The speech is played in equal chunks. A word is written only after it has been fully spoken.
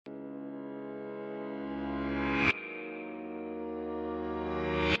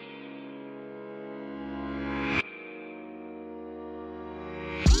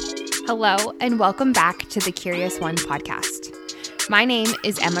Hello, and welcome back to the Curious One podcast. My name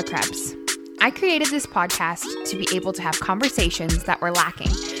is Emma Krebs. I created this podcast to be able to have conversations that were lacking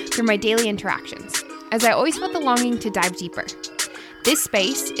through my daily interactions, as I always felt the longing to dive deeper. This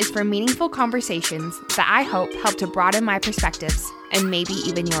space is for meaningful conversations that I hope help to broaden my perspectives and maybe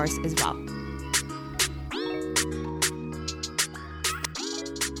even yours as well.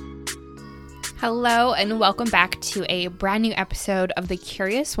 Hello, and welcome back to a brand new episode of the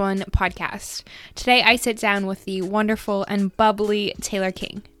Curious One podcast. Today, I sit down with the wonderful and bubbly Taylor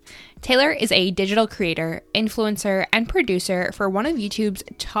King. Taylor is a digital creator, influencer, and producer for one of YouTube's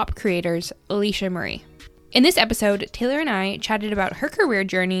top creators, Alisha Marie. In this episode, Taylor and I chatted about her career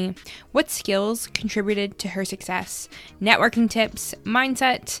journey, what skills contributed to her success, networking tips,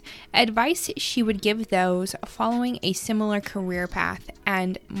 mindset, advice she would give those following a similar career path,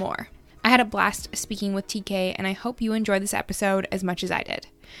 and more. I had a blast speaking with TK, and I hope you enjoy this episode as much as I did.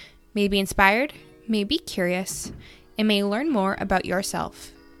 May be inspired, may be curious, and may learn more about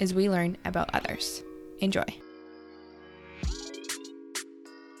yourself as we learn about others. Enjoy.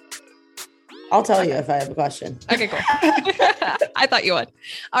 I'll tell you if I have a question. Okay, cool. I thought you would.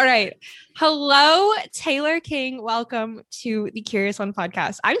 All right. Hello, Taylor King. Welcome to the Curious One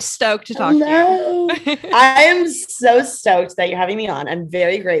podcast. I'm stoked to talk to you. I am so stoked that you're having me on. I'm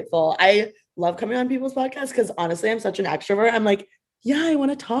very grateful. I love coming on people's podcasts because honestly, I'm such an extrovert. I'm like, yeah, I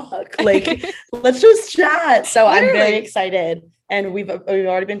want to talk. Like, let's just chat. So Literally. I'm very excited. And we've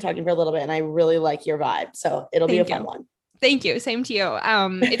already been talking for a little bit and I really like your vibe. So it'll be a fun one. Thank you. Same to you.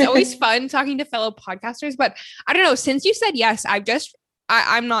 It's always fun talking to fellow podcasters, but I don't know, since you said yes,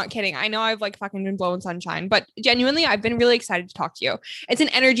 I'm not kidding. I know I've like fucking been blowing sunshine, but genuinely, I've been really excited to talk to you. It's an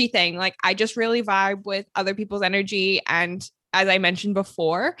energy thing. Like I just really vibe with other people's energy. And as I mentioned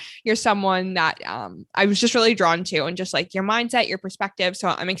before, you're someone that I was just really drawn to and just like your mindset, your perspective. So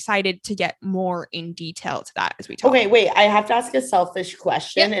I'm excited to get more in detail to that as we talk. Okay, wait, I have to ask a selfish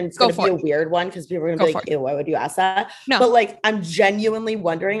question and it's going to be a weird one because people are going to be like, ew, why would you ask that? No. But like, I'm genuinely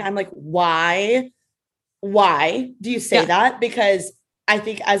wondering, I'm like, why do you say that? Because I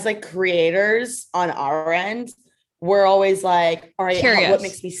think as like creators on our end, we're always like, all right, what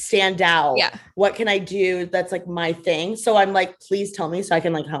makes me stand out? Yeah. What can I do that's like my thing? So I'm like, please tell me so I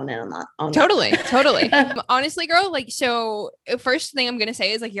can like hone in on that. Totally. Honestly, girl, like, so first thing I'm going to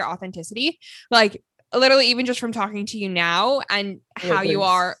say is like your authenticity, like literally even just from talking to you now and how you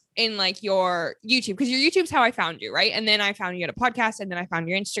are in like your YouTube, because your YouTube's how I found you, right? And then I found you at a podcast and then I found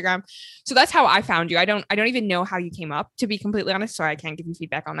your Instagram. So that's how I found you. I don't even know how you came up, to be completely honest. So I can't give you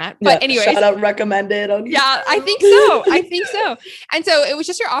feedback on that. But anyways, shout out recommended on YouTube. Yeah, I think so. And so it was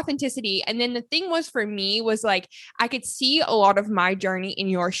just your authenticity. And then the thing was for me was like, I could see a lot of my journey in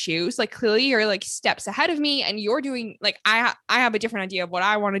your shoes. Like clearly you're like steps ahead of me and you're doing like, I have a different idea of what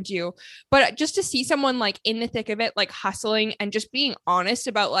I want to do, but just to see someone like in the thick of it, like hustling and just being honest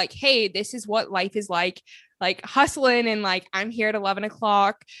about like, hey, this is what life is like hustling. And like, I'm here at 11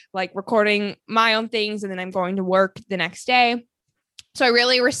 o'clock, like recording my own things. And then I'm going to work the next day. So I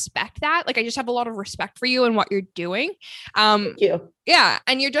really respect that. Like, I just have a lot of respect for you and what you're doing. Thank you. Yeah.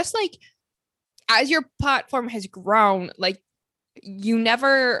 And you're just like, as your platform has grown, like you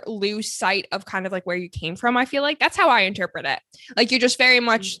never lose sight of kind of like where you came from. I feel like that's how I interpret it. Like, you're just very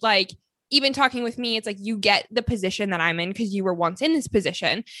much like, even talking with me, it's like you get the position that I'm in because you were once in this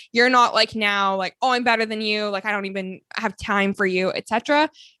position. You're not like now like, oh, I'm better than you. Like, I don't even have time for you, etc.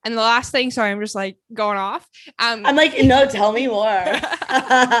 And the last thing, sorry, I'm just like going off. I'm like, no, tell me more.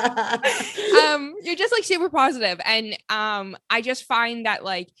 You're just like super positive. And I just find that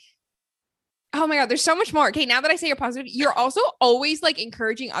like, oh my God, there's so much more. Okay, now that I say you're positive, you're also always like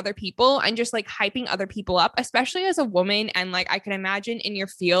encouraging other people and just like hyping other people up, especially as a woman. And like, I can imagine in your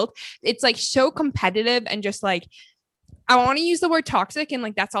field, it's like so competitive and just like, I want to use the word toxic. And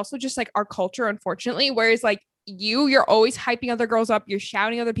like, that's also just like our culture, unfortunately. Whereas like you're always hyping other girls up. You're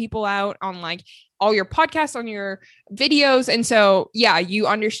shouting other people out on like all your podcasts, on your videos. And so, yeah, you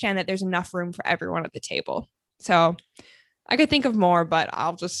understand that there's enough room for everyone at the table. So I could think of more, but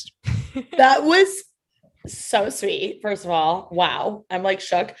I'll just... That was so sweet. First of all, wow. I'm like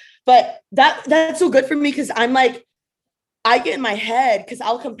shook, but that's so good for me. Cause I'm like, I get in my head cause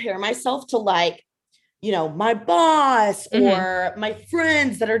I'll compare myself to like, you know, my boss or my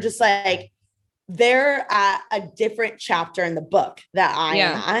friends that are just like, they're at a different chapter in the book that I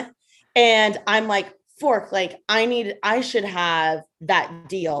am at. And I'm like, fork, like I should have that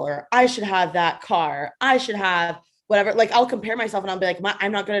deal or I should have that car. I should have whatever, like I'll compare myself and I'll be like,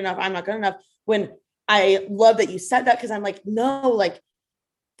 I'm not good enough. I'm not good enough. When I love that you said that, because I'm like, no, like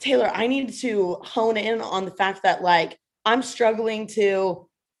Taylor, I need to hone in on the fact that like I'm struggling to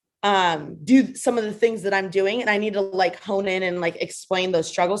do some of the things that I'm doing, and I need to like hone in and like explain those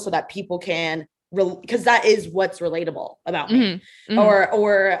struggles so that people can because that is what's relatable about me.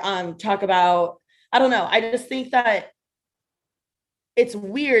 Or talk about, I don't know, I just think that it's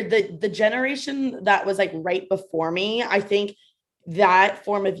weird that the generation that was like right before me, I think that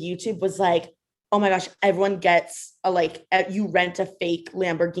form of YouTube was like, oh my gosh, everyone gets you rent a fake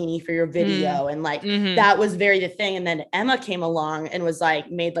Lamborghini for your video. And like, that was very the thing. And then Emma came along and was like,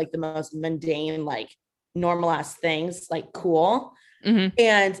 made like the most mundane, like normal ass things, like cool.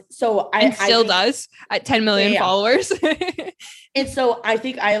 And so I still does at 10 million followers. And so I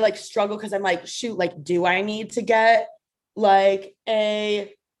think I like struggle because I'm like, shoot, like, do I need to get like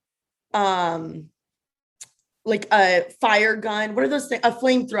a fire gun? What are those things? A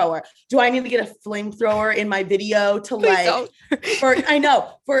flamethrower. Do I need to get a flamethrower in my video to like, for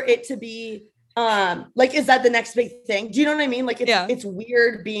it to be, like, is that the next big thing? Do you know what I mean? Like, it's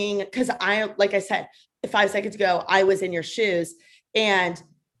weird being, because like I said, 5 seconds ago, I was in your shoes and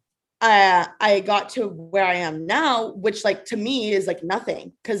I got to where I am now, which like to me is like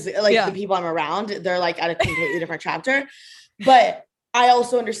nothing. Cause like the people I'm around, they're like at a completely different chapter. But I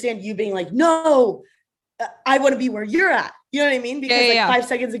also understand you being like, no, I want to be where you're at. You know what I mean? Because 5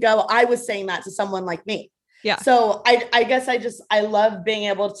 seconds ago, I was saying that to someone like me. Yeah. So I guess I love being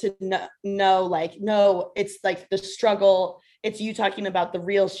able to know like, no, it's like the struggle. It's you talking about the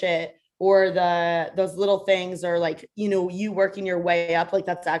real shit or those little things, or like, you know, you working your way up. Like,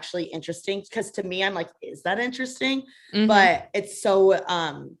 that's actually interesting. Cause to me, I'm like, is that interesting? But it's so,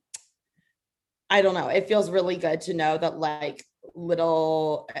 I don't know. It feels really good to know that like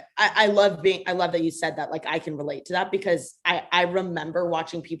I love that you said that, like, I can relate to that, because I remember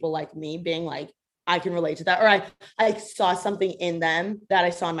watching people like me being like, I can relate to that. Or I saw something in them that I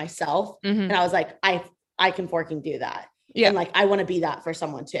saw in myself. And I was like, I can fucking do that. Yeah. And like, I want to be that for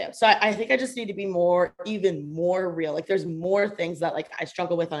someone too. So I think I just need to be even more real. Like, there's more things that like I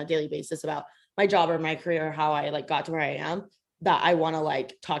struggle with on a daily basis about my job or my career, or how I like got to where I am, that I want to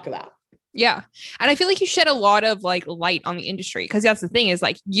like talk about. Yeah. And I feel like you shed a lot of like light on the industry, because that's the thing is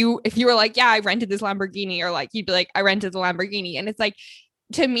like, if you were like, yeah, I rented this Lamborghini, or like, you'd be like, I rented the Lamborghini. And it's like,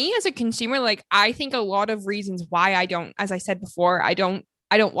 to me as a consumer, like, I think a lot of reasons why I don't, as I said before, I don't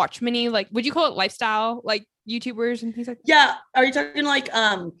watch many, like, would you call it lifestyle, like YouTubers and things like that? Yeah. Are you talking like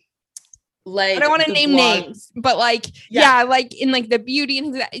I don't want to name names, but like, like in like the beauty and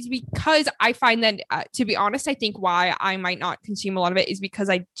things like that, is because I find that, to be honest, I think why I might not consume a lot of it is because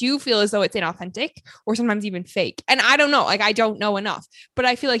I do feel as though it's inauthentic or sometimes even fake. And I don't know, like, I don't know enough, but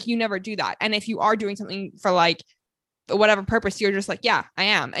I feel like you never do that. And if you are doing something for like whatever purpose, you're just like, yeah, I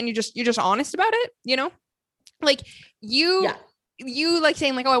am. And you're just honest about it, you know, like you like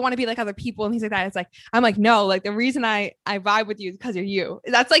saying like, oh, I want to be like other people and things like that. It's like, I'm like, no, like the reason I vibe with you is because you're you.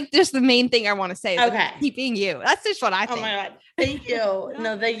 That's like just the main thing I want to say. Okay. Like, keep being you. That's just what I think. Oh my God. Thank you.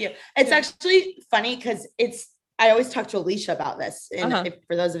 No, thank you. It's actually funny because I always talk to Alicia about this. And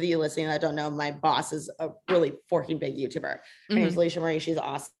for those of you listening that don't know, my boss is a really forking big YouTuber. Her name's Alicia Marie. She's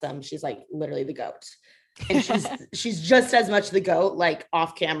awesome. She's like literally the GOAT. And she's just as much the GOAT, like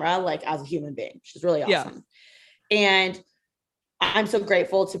off camera, like as a human being. She's really awesome. Yeah. And I'm so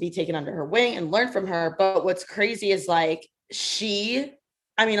grateful to be taken under her wing and learn from her. But what's crazy is like,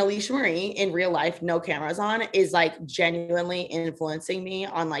 Alicia Marie in real life, no cameras on, is like genuinely influencing me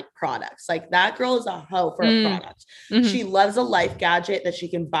on like products. Like, that girl is a hoe for a product. She loves a life gadget that she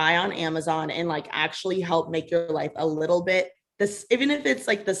can buy on Amazon and like actually help make your life a little bit, even if it's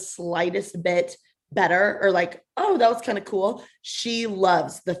like the slightest bit better, or like, oh, that was kind of cool. She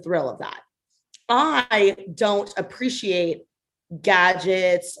loves the thrill of that. I don't appreciate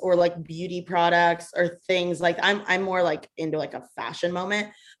gadgets or like beauty products or things like I'm more like into like a fashion moment,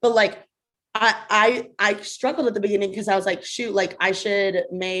 but like I struggled at the beginning because I was like, shoot, like I should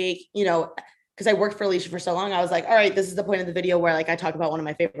make, you know, because I worked for Alicia for so long, I was like, all right, this is the point of the video where like I talk about one of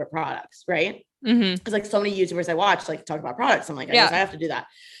my favorite products, right? Because like so many YouTubers I watch like talk about products. I'm like, I guess I have to do that.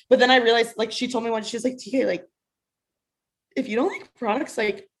 But then I realized, like, she told me once, she's like, TK, like, if you don't like products,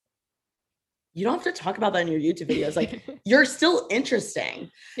 like, you don't have to talk about that in your YouTube videos. Like, you're still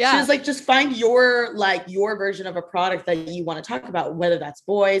interesting. Yeah. She was like, just find your version of a product that you want to talk about, whether that's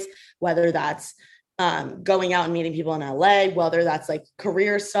boys, whether that's going out and meeting people in LA, whether that's like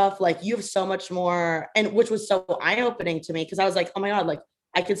career stuff. Like, you have so much more, and which was so eye-opening to me, because I was like, oh my God, like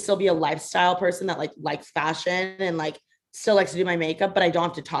I could still be a lifestyle person that like likes fashion and like still likes to do my makeup, but I don't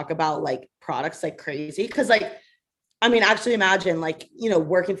have to talk about like products like crazy. Cause like, I mean, actually imagine like, you know,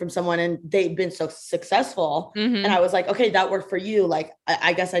 working from someone and they've been so successful. And I was like, okay, that worked for you. Like,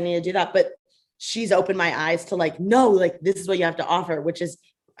 I guess I need to do that. But she's opened my eyes to like, no, like this is what you have to offer, which is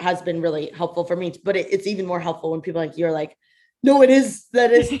has been really helpful for me, but it's even more helpful when people like you're like, no, that is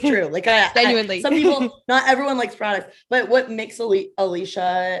true. Like Genuinely. some people, not everyone likes products, but what makes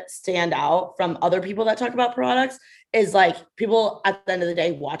Alicia stand out from other people that talk about products is like people at the end of the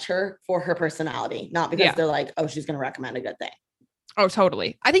day watch her for her personality, not because they're like, oh, she's going to recommend a good thing. Oh,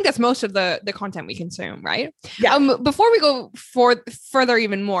 totally. I think that's most of the content we consume, right? Yeah. Before we go further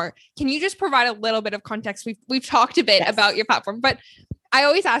even more, can you just provide a little bit of context? We've talked a bit about your platform, but I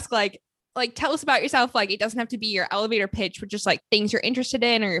always ask like tell us about yourself. Like it doesn't have to be your elevator pitch, but just like things you're interested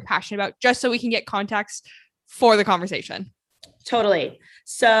in or you're passionate about, just so we can get context for the conversation. Totally.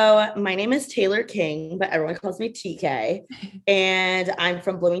 So my name is Taylor King, but everyone calls me TK, and I'm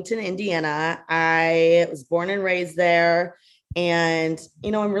from Bloomington, Indiana. I was born and raised there. And,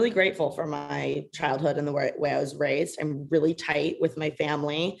 you know, I'm really grateful for my childhood and the way I was raised. I'm really tight with my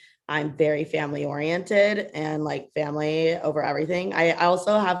family. I'm very family oriented and like family over everything. I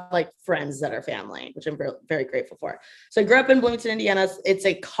also have like friends that are family, which I'm very, very grateful for. So I grew up in Bloomington, Indiana. It's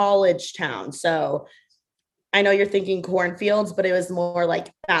a college town. So I know you're thinking cornfields, but it was more like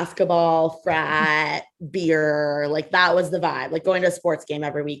basketball, frat, beer. Like that was the vibe, like going to a sports game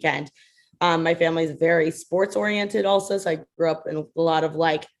every weekend. My family is very sports oriented also. So I grew up in a lot of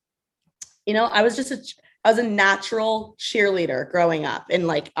like, you know, I was a natural cheerleader growing up, and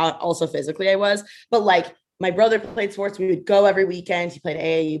like also physically I was, but like my brother played sports. We would go every weekend. He played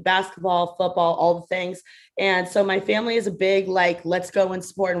AAU basketball, football, all the things. And so my family is a big, like, let's go and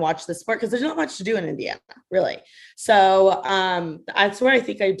support and watch the sport because there's not much to do in Indiana, really. So that's where I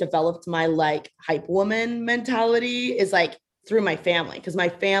think I developed my like hype woman mentality, is like through my family, because my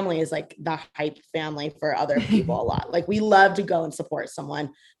family is like the hype family for other people a lot. Like we love to go and support someone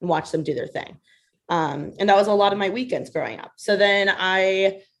and watch them do their thing. And that was a lot of my weekends growing up. So then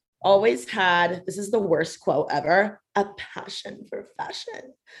I always had, this is the worst quote ever, a passion for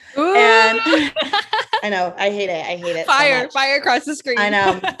fashion. Ooh. And I know, I hate it. Fire across the screen. I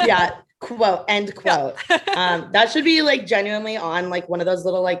know. Yeah. Quote, end quote. That should be like genuinely on like one of those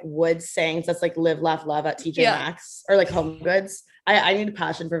little like wood sayings that's like live, laugh, love at TJ Maxx or like Home Goods. I need a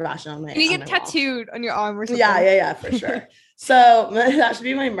passion for fashion on my. You get tattooed on your arm or something. Yeah, for sure. So that should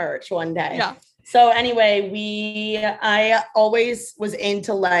be my merch one day. Yeah. So anyway, I always was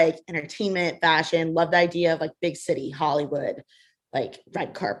into like entertainment, fashion, loved the idea of like big city, Hollywood, like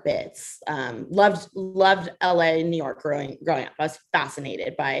red carpets. Loved LA, New York growing up. I was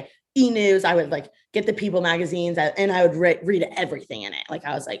fascinated by E-News. I would like get the People magazines and I would read everything in it. Like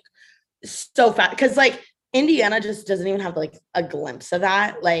I was like so fat because like Indiana just doesn't even have like a glimpse of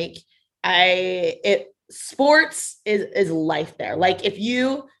that. Like sports is life there. Like if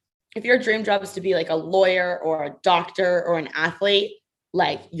your dream job is to be like a lawyer or a doctor or an athlete,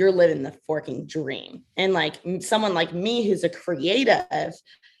 like you're living the forking dream. And like someone like me who's a creative,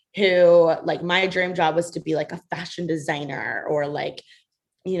 who like my dream job was to be like a fashion designer or like,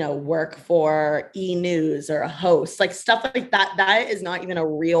 you know, work for E-News or a host, like stuff like that. That is not even a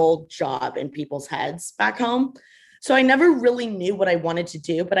real job in people's heads back home. So I never really knew what I wanted to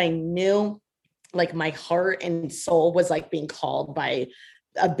do, but I knew like my heart and soul was like being called by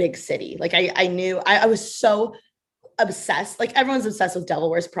a big city. Like I knew I was so obsessed. Like everyone's obsessed with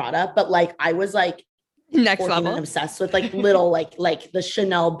Devil Wears Prada, but like I was like next level obsessed with like little like the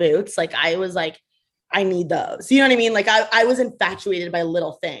Chanel boots. Like I was like, I need those. You know what I mean? Like I was infatuated by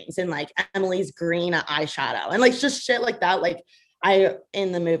little things and like Emily's green eyeshadow and like just shit like that. Like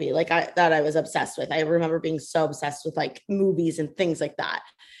in the movie, like I was obsessed with. I remember being so obsessed with like movies and things like that.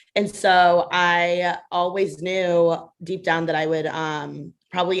 And so I always knew deep down that I would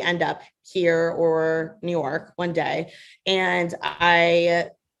probably end up here or New York one day. And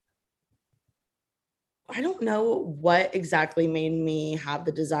I don't know what exactly made me have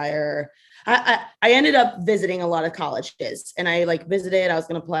the desire. I ended up visiting a lot of colleges and I like visited, I was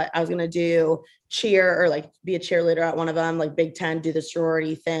going to do cheer or like be a cheerleader at one of them, like Big Ten, do the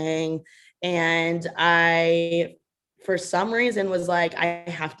sorority thing. And I, for some reason was like, I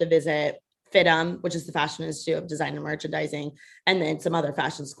have to visit FIDM, which is the Fashion Institute of Design and Merchandising, and then some other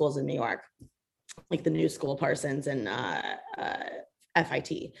fashion schools in New York, like the New School Parsons and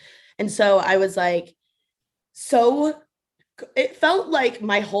FIT. And so I was like, so it felt like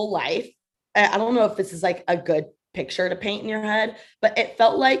my whole life, I don't know if this is like a good picture to paint in your head, but it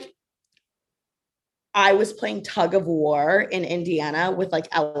felt like I was playing tug of war in Indiana with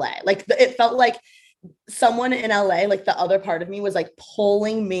like LA. Like it felt like someone in LA, like the other part of me was like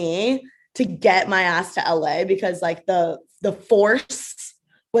pulling me to get my ass to LA because like the force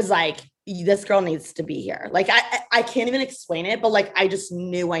was like, this girl needs to be here. Like I can't even explain it, but like I just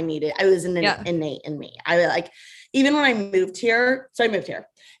knew I needed. I was innate in me. I like even when I moved here, so I moved here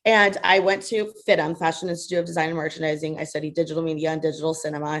and I went to FIDM, Fashion Institute of Design and Merchandising. I studied digital media and digital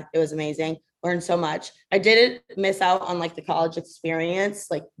cinema. It was amazing. Learned so much. I didn't miss out on like the college experience,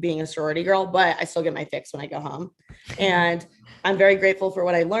 like being a sorority girl, but I still get my fix when I go home. And I'm very grateful for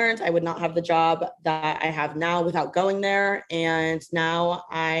what I learned. I would not have the job that I have now without going there. And now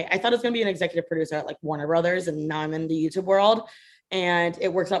I thought I was going to be an executive producer at like Warner Brothers, and now I'm in the YouTube world. And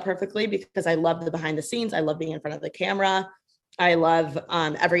it works out perfectly because I love the behind the scenes. I love being in front of the camera. I love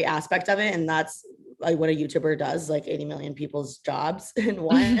every aspect of it. And that's like what a YouTuber does, like 80 million people's jobs in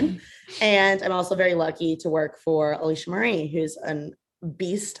one. And I'm also very lucky to work for Alicia Marie, who's a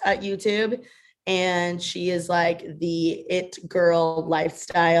beast at YouTube. And she is like the it girl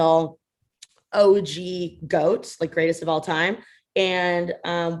lifestyle OG GOAT, like greatest of all time. And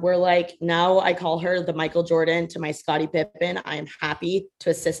we're like, now I call her the Michael Jordan to my Scottie Pippen. I am happy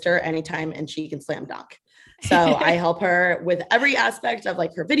to assist her anytime and she can slam dunk. So I help her with every aspect of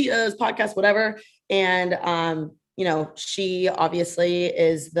like her videos, podcasts, whatever. And, you know, she obviously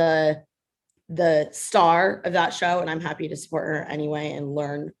is the star of that show, and I'm happy to support her anyway and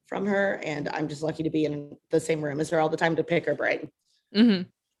learn from her. And I'm just lucky to be in the same room as her all the time to pick her brain. Mm-hmm.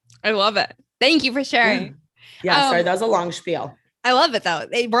 I love it. Thank you for sharing. Yeah, sorry, that was a long spiel. I love it though.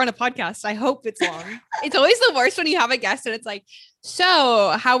 We're on a podcast. I hope it's long. It's always the worst when you have a guest and it's like,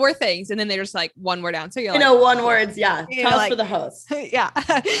 so how were things? And then they're just like one word answer. You're like, one words. Yeah. Tell us for the host. Yeah.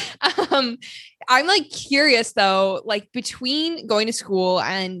 I'm like curious though, like between going to school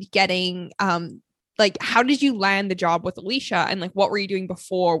and getting, like, how did you land the job with Alicia, and like, what were you doing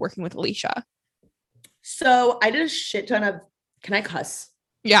before working with Alicia? So I did a shit ton of, can I cuss?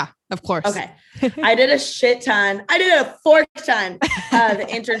 Yeah, of course. Okay. I did a shit ton. I did a fork ton of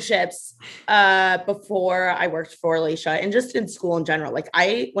internships before I worked for Alicia, and just in school in general. Like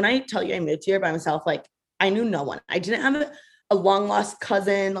when I tell you I moved here by myself, like I knew no one. I didn't have a long lost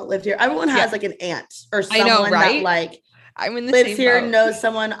cousin that lived here. Everyone has like an aunt or someone that like I'm in the lives same here, boat. knows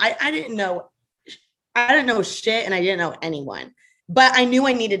someone. I didn't know shit, and I didn't know anyone. But I knew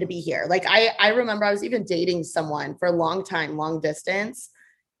I needed to be here. Like I remember I was even dating someone for a long time, long distance.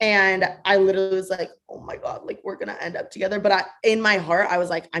 And I literally was like, oh my God, like we're going to end up together. But in my heart, I was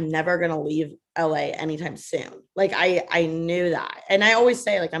like, I'm never going to leave LA anytime soon. Like I knew that. And I always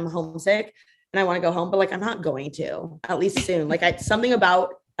say like, I'm homesick and I want to go home, but like, I'm not going to, at least soon. Like something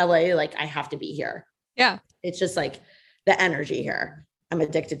about LA, like I have to be here. Yeah. It's just like the energy here I'm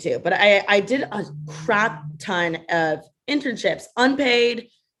addicted to. But I did a crap ton of internships, unpaid,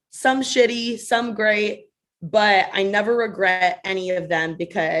 some shitty, some great. But I never regret any of them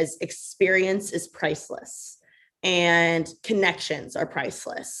because experience is priceless and connections are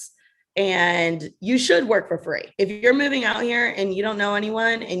priceless. And you should work for free. If you're moving out here and you don't know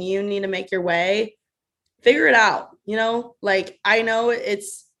anyone and you need to make your way, figure it out. You know, like I know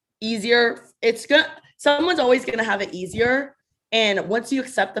it's easier. Someone's always going to have it easier. And once you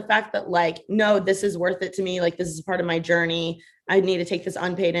accept the fact that like, no, this is worth it to me. Like this is part of my journey. I need to take this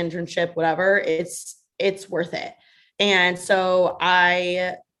unpaid internship, whatever. It's worth it. And so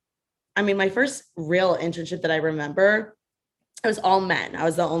I mean, my first real internship that I remember, it was all men.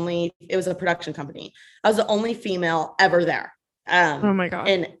 It was a production company. I was the only female ever there. Oh my God.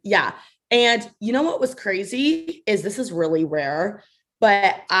 And yeah. And you know what was crazy is this is really rare,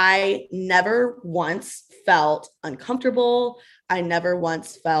 but I never once felt uncomfortable. I never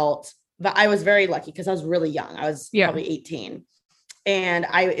once felt, but I was very lucky because I was really young. I was probably 18 and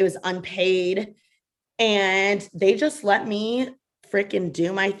it was unpaid. And they just let me freaking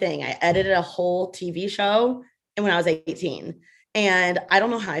do my thing. I edited a whole TV show and when I was 18. And I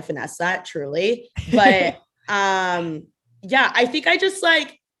don't know how I finessed that truly. But yeah, I think I just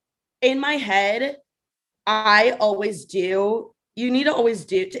like in my head, I always do. You need to always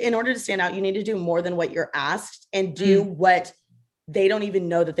do, in order to stand out, you need to do more than what you're asked and do what they don't even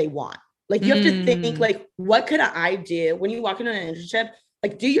know that they want. Like you have to think like, what could I do when you walk into an internship?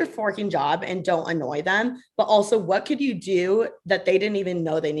 Like do your forking job and don't annoy them. But also what could you do that they didn't even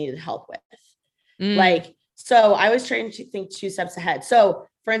know they needed help with? Like, so I was trying to think 2 steps ahead. So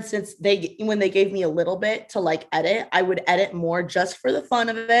for instance, when they gave me a little bit to like edit, I would edit more just for the fun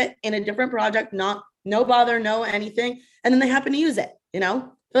of it in a different project, no bother, no anything. And then they happen to use it, you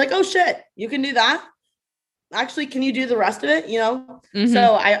know, they're like, oh shit, you can do that. Actually, can you do the rest of it? You know?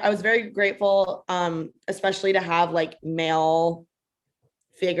 So I was very grateful, especially to have like male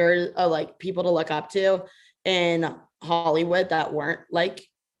figures, like people to look up to in Hollywood that weren't like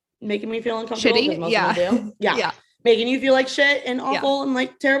making me feel uncomfortable. Shitty? Most of them do. Yeah. Making you feel like shit and awful and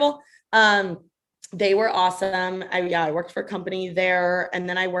like terrible. They were awesome. I worked for a company there, and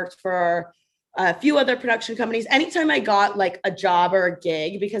then I worked for a few other production companies. Anytime I got like a job or a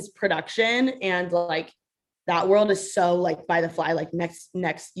gig, because production and like that world is so like by the fly, like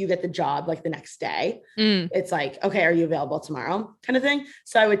next you get the job like the next day. It's like, okay, are you available tomorrow kind of thing.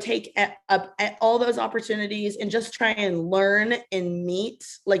 So I would take up at all those opportunities and just try and learn and meet,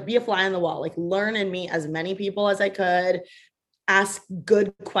 like be a fly on the wall, like learn and meet as many people as I could, ask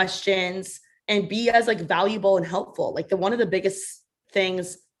good questions, and be as like valuable and helpful. Like one of the biggest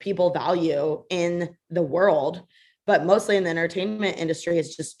things people value in the world, but mostly in the entertainment industry,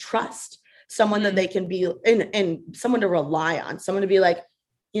 is just trust. Someone that they can be and someone to rely on, someone to be like,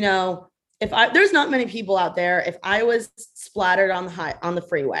 there's not many people out there. If I was splattered on the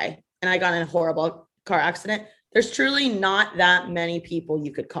freeway and I got in a horrible car accident, there's truly not that many people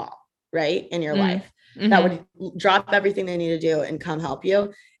you could call, right, in your life that would drop everything they need to do and come help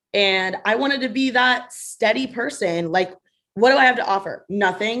you. And I wanted to be that steady person. Like, what do I have to offer?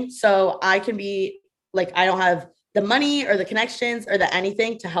 Nothing. So I can be like, I don't have the money or the connections or the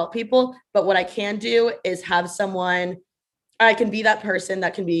anything to help people. But what I can do is have someone, I can be that person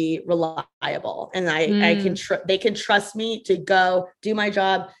that can be reliable. And I can, they can trust me to go do my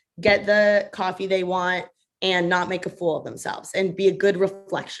job, get the coffee they want, and not make a fool of themselves and be a good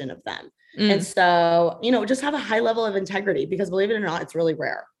reflection of them. And so, just have a high level of integrity, because believe it or not, it's really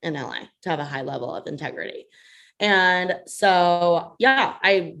rare in LA to have a high level of integrity. And so, yeah,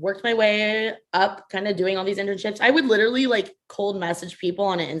 I worked my way up kind of doing all these internships. I would literally like cold message people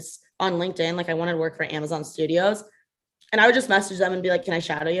on LinkedIn. Like I wanted to work for Amazon Studios, and I would just message them and be like, can I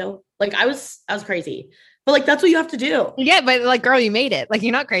shadow you? Like I was crazy, but like, that's what you have to do. Yeah. But like, girl, you made it. Like,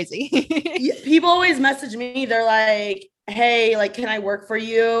 you're not crazy. People always message me. They're like, hey, like, can I work for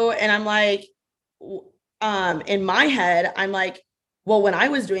you? And I'm like, in my head, I'm like, well, when I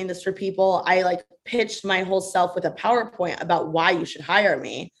was doing this for people, I like pitched my whole self with a PowerPoint about why you should hire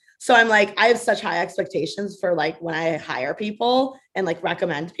me. So I'm like, I have such high expectations for like when I hire people and like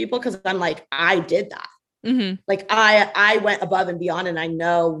recommend people, because I'm like, I did that. Like I went above and beyond, and I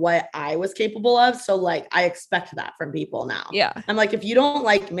know what I was capable of. So like, I expect that from people now. Yeah. I'm like, if you don't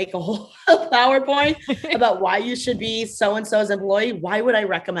like make a whole PowerPoint about why you should be so-and-so's employee, why would I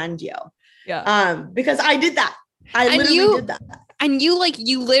recommend you? Yeah. Because I did that. I literally did that. And you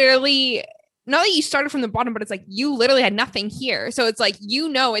literally, not that you started from the bottom, but it's like, you literally had nothing here. So it's like,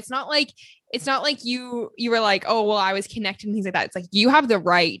 it's not like you were like, oh, well, I was connected and things like that. It's like, you have the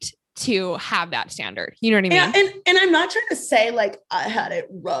right to have that standard. You know what I mean? And I'm not trying to say like I had it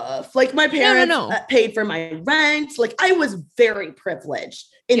rough. Like my parents paid for my rent. Like I was very privileged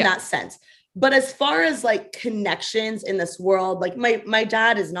in that sense. But as far as like connections in this world, like my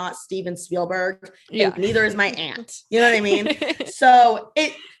dad is not Steven Spielberg, and neither is my aunt. You know what I mean? So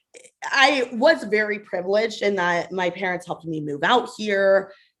I was very privileged in that my parents helped me move out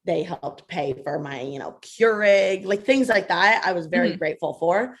here. They helped pay for my, Keurig, like things like that. I was very grateful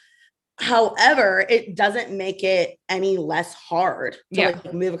for. However, it doesn't make it any less hard to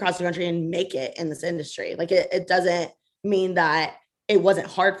like move across the country and make it in this industry. Like it doesn't mean that it wasn't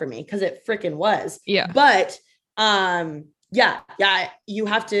hard for me, because it freaking was. Yeah. But you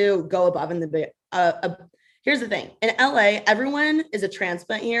have to go above and the here's the thing. In LA, everyone is a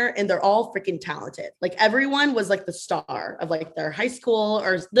transplant here, and they're all freaking talented. Like everyone was like the star of like their high school,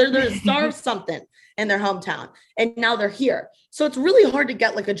 or they're the star of something in their hometown. And now they're here. So it's really hard to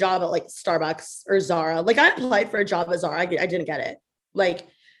get like a job at like Starbucks or Zara. Like I applied for a job at Zara. I didn't get it. Like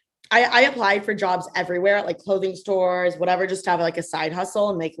I applied for jobs everywhere at like clothing stores, whatever, just to have like a side hustle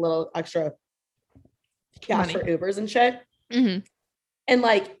and make a little extra cash for Ubers and shit. And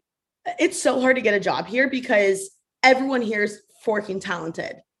like, it's so hard to get a job here because everyone here is freaking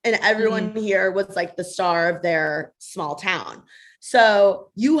talented, and everyone here was like the star of their small town. So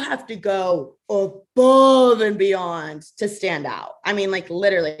you have to go above and beyond to stand out. I mean, like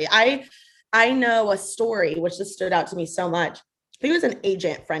literally, I know a story which just stood out to me so much. I think it was an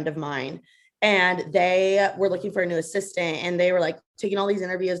agent friend of mine, and they were looking for a new assistant, and they were like taking all these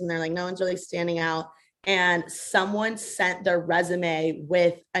interviews, and they're like, no one's really standing out. And someone sent their resume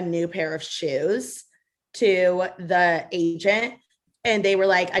with a new pair of shoes to the agent. And they were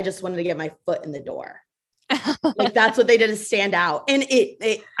like, I just wanted to get my foot in the door. Like, that's what they did, to stand out. And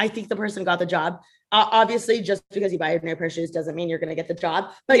I think the person got the job. Obviously, just because you buy a new pair of shoes doesn't mean you're going to get the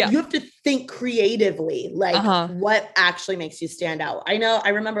job, but you have to think creatively, like what actually makes you stand out. I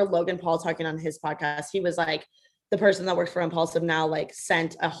remember Logan Paul talking on his podcast. He was like, the person that works for Impulsive now, like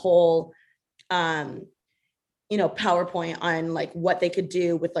sent a whole, PowerPoint on like what they could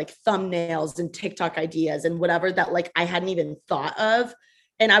do with like thumbnails and TikTok ideas and whatever that like I hadn't even thought of.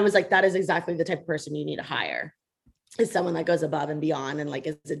 And I was like, that is exactly the type of person you need to hire. is someone that goes above and beyond and like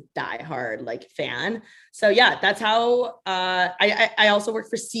is a diehard like fan. So yeah, that's how I also worked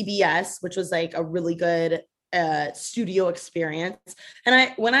for CBS, which was like a really good studio experience.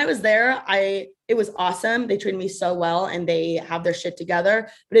 And when I was there, it was awesome. They treated me so well and they have their shit together,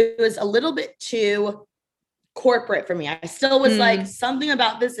 but it was a little bit too corporate for me. I still was like, something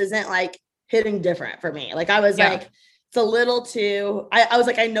about this isn't like hitting different for me. Like I was like, it's a little too, I was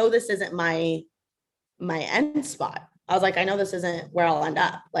like, I know this isn't my end spot. I was like, I know this isn't where I'll end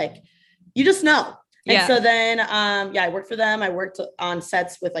up. Like, you just know. And so then, I worked for them. I worked on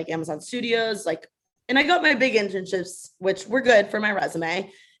sets with like Amazon Studios, like, and I got my big internships, which were good for my resume.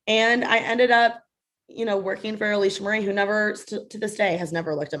 And I ended up, working for Alicia Marie, who never, to this day, has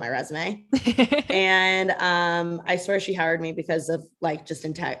never looked at my resume. And I swear she hired me because of like just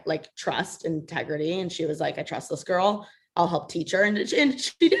trust, integrity. And she was like, I trust this girl. I'll help teach her. And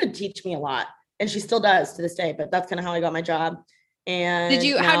she did teach me a lot. And she still does to this day, but that's kind of how I got my job. And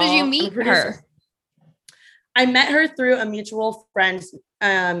how did you meet her? I met her through a mutual friend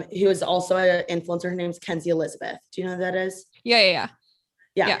who is also an influencer. Her name's Kenzie Elizabeth. Do you know who that is? Yeah.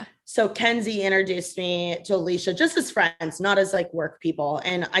 So Kenzie introduced me to Alicia just as friends, not as like work people.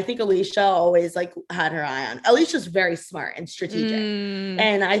 And I think Alicia always like had her eye on. Alicia's very smart and strategic.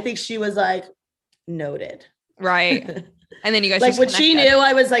 And I think she was like noted. Right. And then you guys like when she knew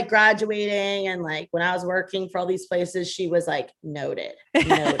I was like graduating and like when I was working for all these places, she was like noted.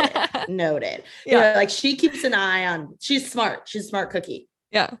 Yeah. Like she keeps an eye on, she's smart. She's a smart cookie.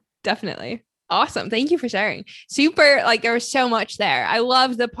 Yeah, definitely. Awesome. Thank you for sharing. Super. Like there was so much there. I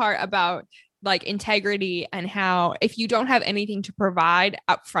love the part about like integrity and how if you don't have anything to provide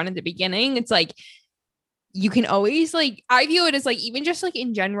up front at the beginning, it's like, you can always like, I view it as like, even just like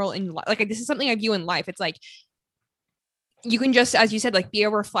in general, in like, this is something I view in life. It's like, you can just, as you said, like be a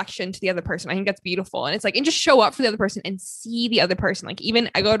reflection to the other person. I think that's beautiful. And it's like, and just show up for the other person and see the other person. Like even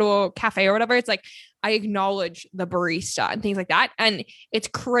I go to a cafe or whatever, it's like, I acknowledge the barista and things like that. And it's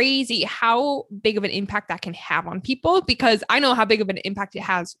crazy how big of an impact that can have on people, because I know how big of an impact it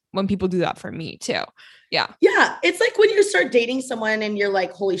has when people do that for me too. Yeah. Yeah. It's like when you start dating someone and you're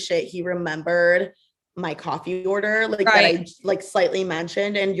like, holy shit, he remembered my coffee order, like that I like slightly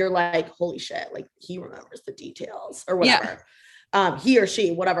mentioned, and you're like, holy shit, like he remembers the details or whatever. He or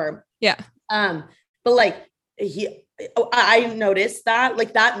she, whatever. Yeah. But like I noticed that,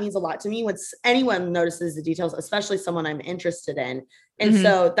 like that means a lot to me when anyone notices the details, especially someone I'm interested in. And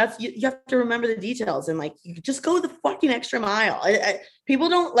so that's, you have to remember the details and like, you just go the fucking extra mile. People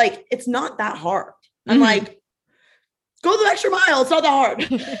don't like, it's not that hard. I'm like, go the extra mile. It's not that hard.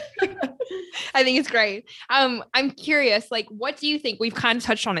 I think it's great. I'm curious, like, what do you think? We've kind of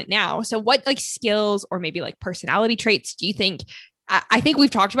touched on it now. So what like skills or maybe like personality traits do you think, I think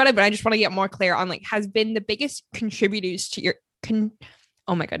we've talked about it, but I just want to get more clear on like, has been the biggest contributors to your,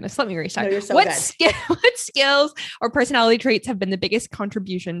 oh my goodness, let me restart. No, you're so what skills or personality traits have been the biggest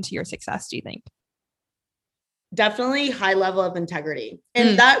contribution to your success, do you think? Definitely high level of integrity.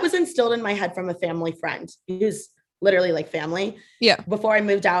 And that was instilled in my head from a family friend who's literally like family. Yeah. Before I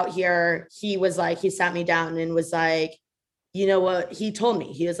moved out here, he was like, he sat me down and was like, you know what? He told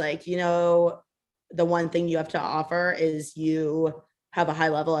me, he was like, the one thing you have to offer is you have a high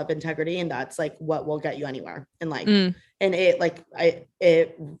level of integrity. And that's like what will get you anywhere. And like, and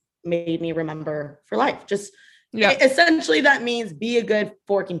it made me remember for life. Just essentially that means be a good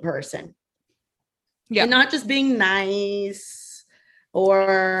forking person. Yeah. And not just being nice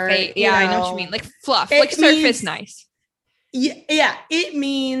or I know what you mean. Like fluff, like surface nice. Yeah. It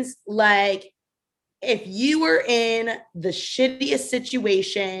means like if you were in the shittiest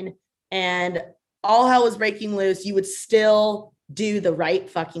situation and all hell was breaking loose, you would still do the right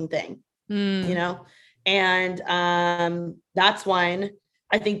fucking thing, And that's one.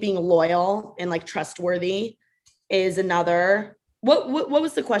 I think being loyal and like trustworthy is another. What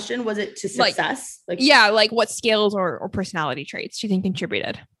was the question? Was it to success? Like what skills or personality traits do you think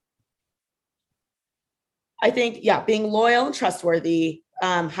contributed? I think, being loyal and trustworthy,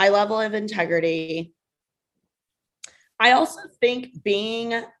 high level of integrity. I also think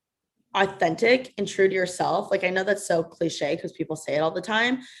being authentic and true to yourself. Like, I know that's so cliche because people say it all the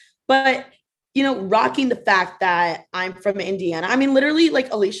time, but rocking the fact that I'm from Indiana. I mean, literally,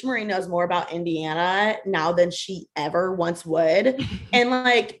 like Alicia Marie knows more about Indiana now than she ever once would. And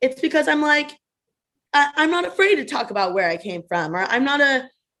like, it's because I'm like, I'm not afraid to talk about where I came from, or I'm not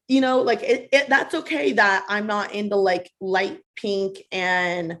that's okay that I'm not into like light pink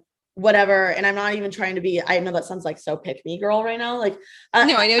and whatever. And I'm not even trying to be, I know that sounds like so pick me girl right now. Like,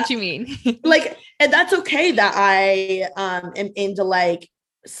 no, I know what you mean. Like, and that's okay that I am into like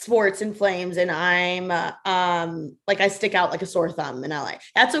sports and flames and I'm like I stick out like a sore thumb in LA.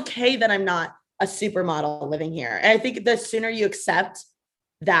 That's okay that I'm not a supermodel living here. And I think the sooner you accept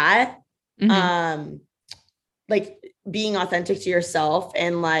that, like being authentic to yourself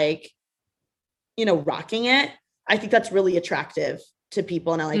and like, you know, rocking it, I think that's really attractive to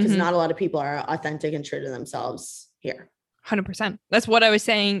people in LA because not a lot of people are authentic and true to themselves here. 100%. That's what I was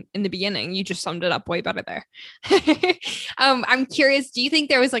saying in the beginning. You just summed it up way better there. I'm curious, do you think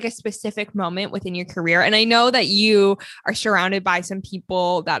there was like a specific moment within your career? And I know that you are surrounded by some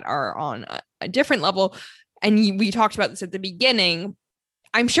people that are on a different level. And we talked about this at the beginning.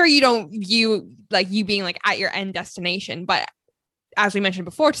 I'm sure you don't view like you being like at your end destination, but as we mentioned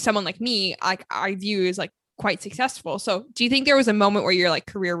before, to someone like me, like I view as like quite successful. So do you think there was a moment where your like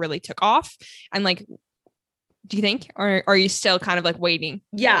career really took off and like, do you think, or are you still kind of like waiting?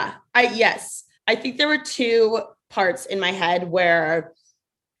 Yeah, yes. I think there were two parts in my head where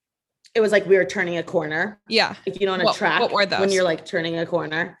it was like we were turning a corner. Yeah. Like, you know, on a track what were those? When you're like turning a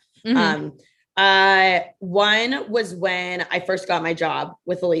corner. One was when I first got my job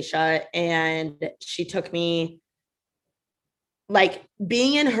with Alicia and she took me, like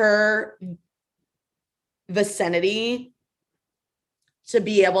being in her vicinity to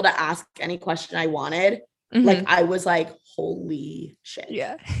be able to ask any question I wanted. Like I was like, holy shit.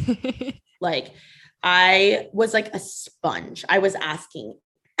 Yeah. Like I was like a sponge. I was asking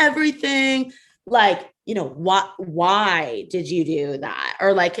everything, like, you know, why did you do that?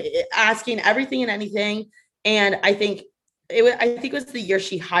 Or like asking everything and anything. And I think it was the year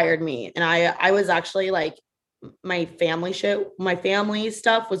she hired me. And I was actually like, my family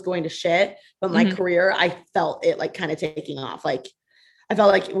stuff was going to shit, but my career, I felt it like kind of taking off. Like I felt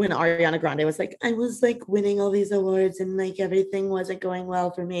like when Ariana Grande was like, I was like winning all these awards and like everything wasn't going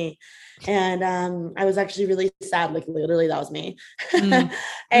well for me. And I was actually really sad. Like literally that was me.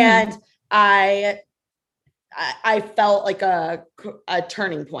 And I felt like a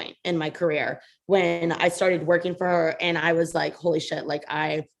turning point in my career when I started working for her. And I was like, holy shit, like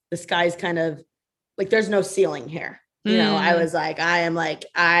the sky's kind of like, there's no ceiling here. You know, I was like, I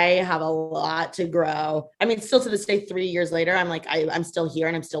have a lot to grow. I mean, still to this day, 3 years later, I'm like, I'm still here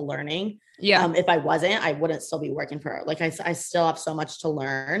and I'm still learning. Yeah. If I wasn't, I wouldn't still be working for her. Like I still have so much to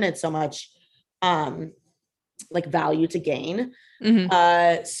learn and so much, like value to gain.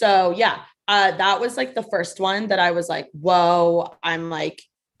 So yeah, that was like the first one that I was like, whoa, I'm like,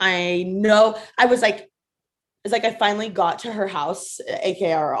 I know I was like, it's like, I finally got to her house,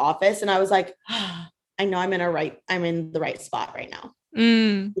 AKA our office. And I was like, I know I'm in the right spot right now.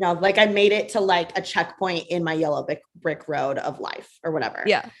 You know, like I made it to like a checkpoint in my yellow brick road of life or whatever.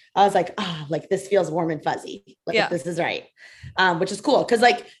 Yeah. I was like, like this feels warm and fuzzy. Like this is right. Which is cool. Cause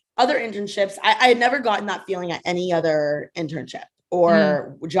like other internships, I had never gotten that feeling at any other internship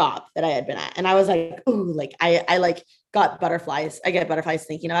or job that I had been at. And I was like, ooh, like I like got butterflies. I get butterflies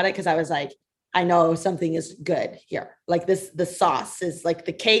thinking about it. Cause I was like, I know something is good here. Like the sauce is like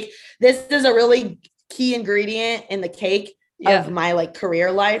the cake. This is a really key ingredient in the cake of my like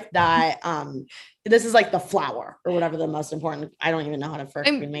career life that this is like the flour or whatever the most important. I don't even know how to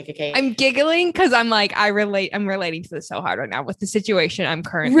freaking make a cake. I'm giggling because I'm like, I'm relating to this so hard right now with the situation I'm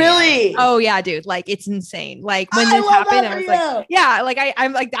currently really in. Oh yeah, dude. Like it's insane. Like when this happened, I was like, yeah, like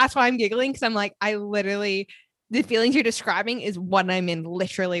I'm like, that's why I'm giggling. Cause I'm like, I literally, the feelings you're describing is what I'm in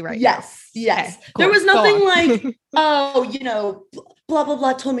literally right now. Yes. Okay, cool. There was nothing like, oh, you know, blah, blah,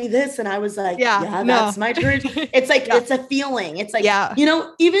 blah told me this. And I was like, that's my truth. It's like, it's a feeling. It's like, you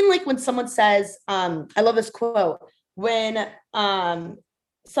know, even like when someone says, I love this quote, when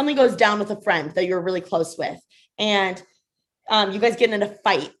something goes down with a friend that you're really close with and you guys get in a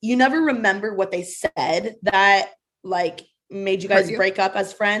fight, you never remember what they said that like made you guys break up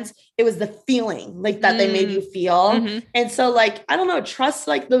as friends. It was the feeling like that they made you feel. And so like, I don't know, try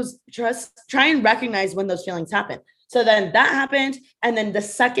and recognize when those feelings happen. So then that happened. And then the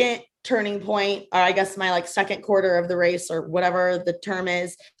second turning point, or I guess my like second quarter of the race or whatever the term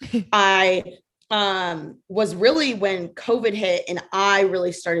is, I was really when COVID hit and I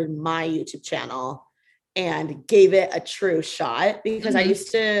really started my YouTube channel and gave it a true shot because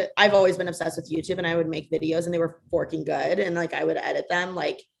I've always been obsessed with YouTube and I would make videos and they were forking good. And like, I would edit them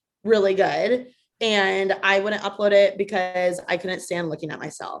like really good. And I wouldn't upload it because I couldn't stand looking at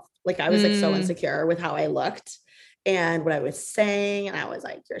myself. Like I was like so insecure with how I looked and what I was saying. And I was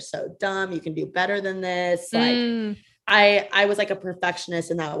like, you're so dumb. You can do better than this. Like I was like a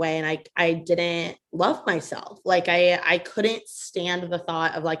perfectionist in that way. And I didn't love myself. Like I couldn't stand the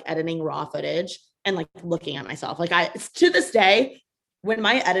thought of like editing raw footage and like looking at myself. Like to this day, when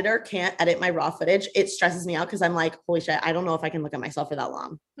my editor can't edit my raw footage, it stresses me out because I'm like, holy shit, I don't know if I can look at myself for that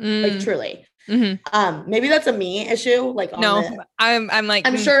long. Like truly. Maybe that's a me issue. Like I'm like,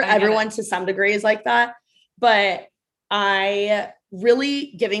 I'm sure everyone to some degree is like that, but I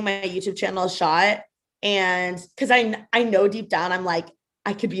really giving my YouTube channel a shot. And because I know deep down, I'm like,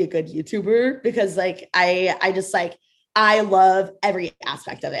 I could be a good YouTuber because like, I just like, I love every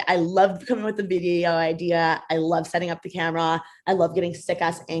aspect of it. I love coming with the video idea. I love setting up the camera. I love getting sick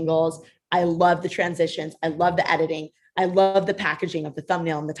ass angles. I love the transitions. I love the editing. I love the packaging of the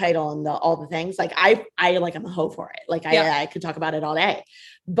thumbnail and the title and all the things. Like I like, I'm a hoe for it. Like I could talk about it all day,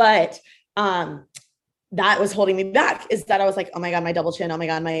 but, that was holding me back is that I was like, oh my God, my double chin. Oh my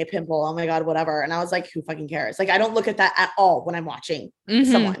God, my pimple. Oh my God, whatever. And I was like, who fucking cares? Like, I don't look at that at all when I'm watching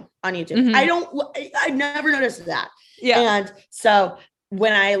someone on YouTube. I never noticed that. Yeah. And so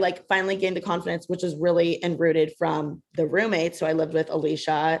when I like finally gained the confidence, which is really enrooted from the roommates. So I lived with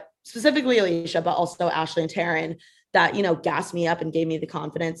Alicia, specifically Alicia, but also Ashley and Taryn that, you know, gassed me up and gave me the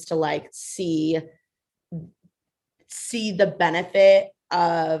confidence to like see the benefit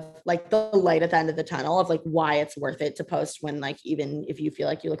of like the light at the end of the tunnel of like why it's worth it to post when like even if you feel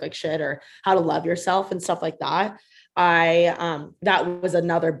like you look like shit or how to love yourself and stuff like that. That was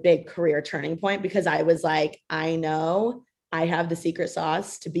another big career turning point because I was like, I know I have the secret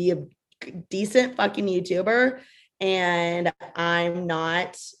sauce to be a decent fucking YouTuber and I'm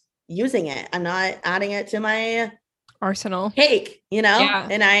not using it. I'm not adding it to my arsenal cake, you know? Yeah.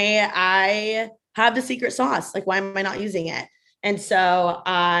 And I have the secret sauce. Like, why am I not using it? And so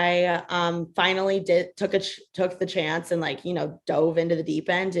I finally took the chance and like, you know, dove into the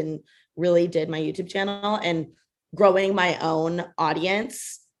deep end and really did my YouTube channel and growing my own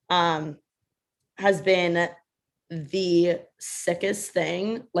audience has been the sickest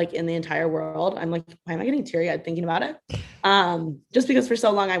thing like in the entire world. I'm like, why am I getting teary-eyed thinking about it? Just because for so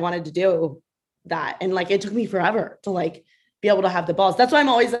long I wanted to do that. And like, it took me forever to like be able to have the balls. That's why I'm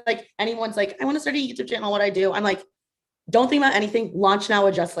always like, anyone's like, I want to start a YouTube channel. What I do? I'm like, don't think about anything, launch now,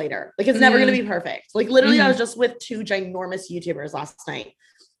 adjust later. Like it's never going to be perfect. Like literally I was just with 2 ginormous YouTubers last night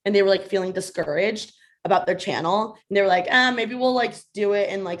and they were like feeling discouraged about their channel. And they were like, maybe we'll like do it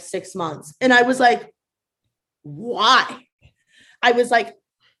in like 6 months. And I was like, why? I was like,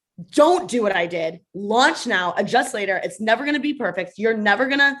 don't do what I did. Launch now, adjust later. It's never going to be perfect. You're never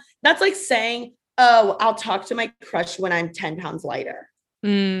going to, that's like saying, oh, I'll talk to my crush when I'm 10 pounds lighter.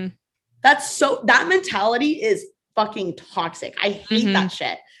 That mentality is fucking toxic. I hate that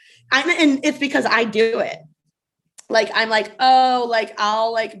shit. And it's because I do it. Like, I'm like, oh, like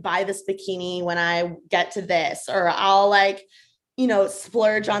I'll like buy this bikini when I get to this, or I'll like, you know,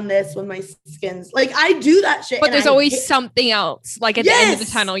 splurge on this when my skin's like, I do that shit. But there's always something else. Like at the end of the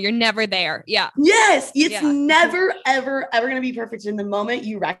tunnel, you're never there. Yeah. Yes. It's never, ever going to be perfect in the moment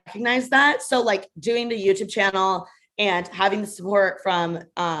you recognize that. So like doing the YouTube channel and having the support from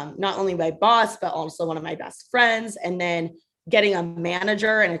not only my boss, but also one of my best friends. And then getting a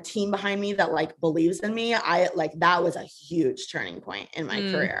manager and a team behind me that like believes in me. That was a huge turning point in my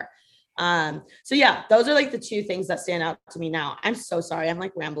career. So yeah, those are like the 2 things that stand out to me now. I'm so sorry. I'm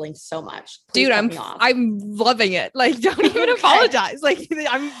like rambling so much. Please dude, I'm loving it. Like, don't even apologize. Like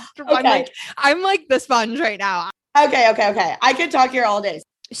I'm like the sponge right now. Okay. I could talk here all day.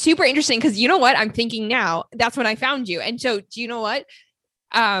 Super interesting. Cause you know what I'm thinking now, that's when I found you. And so do you know what?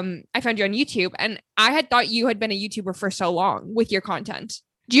 I found you on YouTube and I had thought you had been a YouTuber for so long with your content.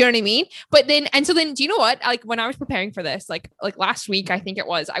 Do you know what I mean? But then, do you know what? Like when I was preparing for this, like last week, I think it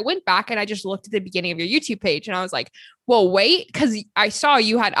was, I went back and I just looked at the beginning of your YouTube page and I was like, well, wait, cause I saw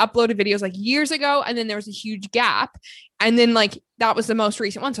you had uploaded videos like years ago. And then there was a huge gap. And then like, that was the most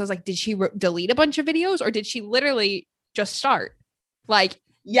recent one. So I was like, did she delete a bunch of videos or did she literally just start? Like,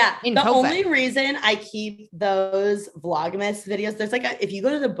 yeah, the COVID. Only reason I keep those Vlogmas videos, there's like, if you go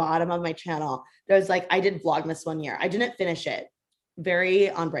to the bottom of my channel, there's like, I did Vlogmas one year. I didn't finish it.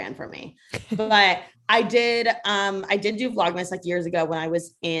 Very on brand for me, but I did do Vlogmas like years ago when I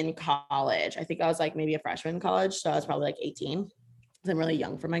was in college. I think I was like maybe a freshman in college. So I was probably like 18. I'm really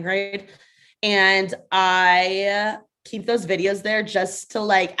young for my grade. And I keep those videos there just to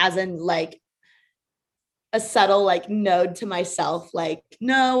like, as in like, a subtle like node to myself, like,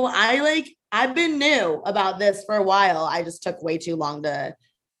 no, I've been new about this for a while. I just took way too long to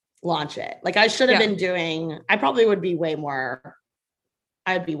launch it. Like I should have been doing, I'd be way more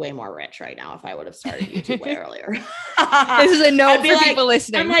rich right now if I would have started YouTube way earlier. This is a note for people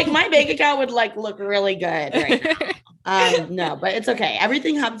listening. I'm like, my bank account would like look really good right now. No, but it's okay.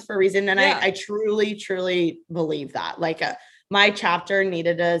 Everything happens for a reason. And I truly, truly believe that. Like my chapter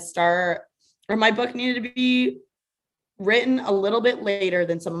needed to start, or my book needed to be written a little bit later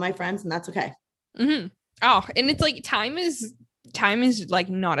than some of my friends, and that's okay. Mm-hmm. Oh, and it's like time is like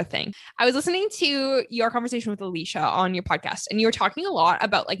not a thing. I was listening to your conversation with Alicia on your podcast, and you were talking a lot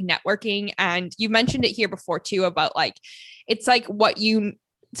about like networking, and you mentioned it here before too about like it's like what you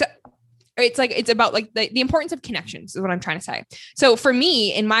so it's like it's about like the importance of connections is what I'm trying to say. So for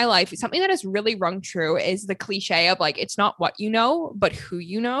me in my life, something that has really rung true is the cliche of like it's not what you know, but who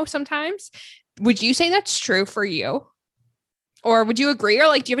you know sometimes. Would you say that's true for you? Or would you agree? Or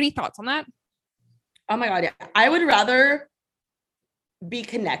like do you have any thoughts on that? Oh my God. Yeah. I would rather be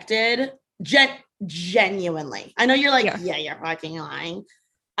connected genuinely. I know you're like, yeah, you're fucking lying.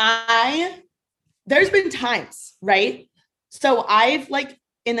 There's been times, right? So I've like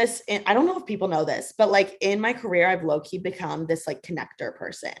I don't know if people know this, but like in my career, I've low-key become this like connector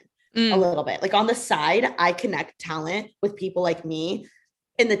person a little bit. Like on the side, I connect talent with people like me,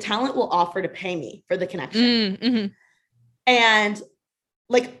 and the talent will offer to pay me for the connection. Mm-hmm. And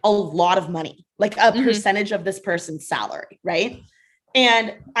like a lot of money, like a percentage of this person's salary, right?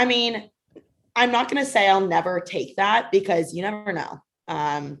 And I mean, I'm not going to say I'll never take that because you never know.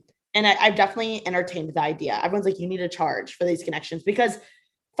 And I've definitely entertained the idea. Everyone's like, you need to charge for these connections because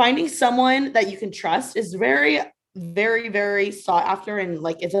finding someone that you can trust is very, very, very sought after and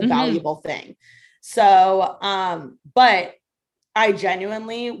like it's a valuable thing. So, but I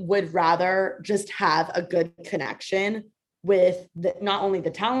genuinely would rather just have a good connection with not only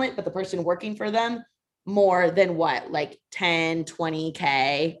the talent, but the person working for them more than what, like 10,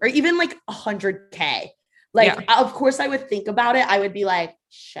 20K or even like 100K. Like, of course I would think about it. I would be like,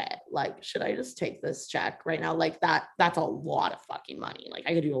 shit, like, should I just take this check right now? Like that's a lot of fucking money. Like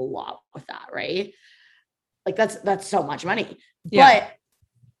I could do a lot with that. Right. Like that's so much money, but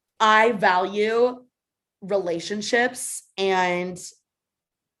I value relationships and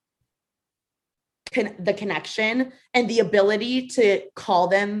the connection and the ability to call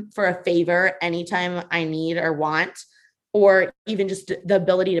them for a favor anytime I need or want, or even just the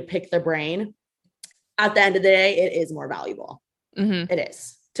ability to pick their brain. At the end of the day, it is more valuable. It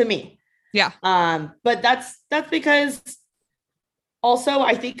is to me. Yeah. But that's because also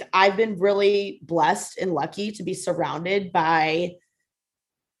I think I've been really blessed and lucky to be surrounded by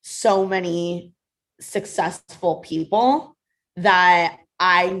so many successful people that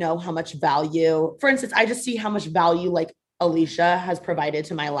I know how much value, for instance, I just see how much value like Alicia has provided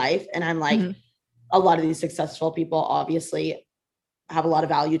to my life. And I'm like, a lot of these successful people obviously have a lot of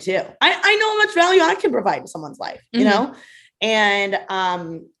value too. I know how much value I can provide to someone's life, you know? And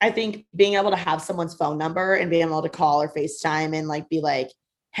I think being able to have someone's phone number and being able to call or FaceTime and like be like,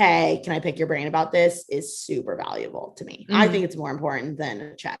 hey, can I pick your brain about this is super valuable to me. I think it's more important than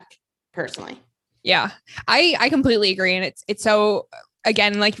a check personally. Yeah, I completely agree. And it's so,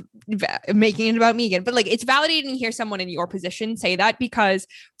 again, like making it about me again, but like it's validating to hear someone in your position say that, because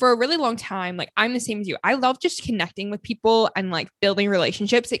for a really long time, like I'm the same as you. I love just connecting with people and like building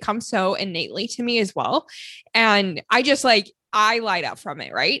relationships. It comes so innately to me as well. And I just like, I light up from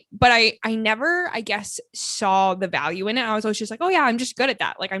it. Right. But I never, I guess, saw the value in it. I was always just like, oh yeah, I'm just good at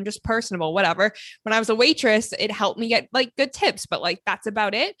that. Like I'm just personable, whatever. When I was a waitress, it helped me get like good tips, but like, that's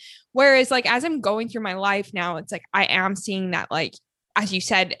about it. Whereas like, as I'm going through my life now, it's like, I am seeing that, like, as you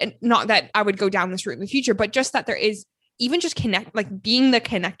said, and not that I would go down this route in the future, but just that there is even just like being the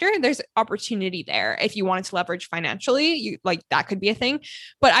connector, there's opportunity there. If you wanted to leverage financially, you like, that could be a thing.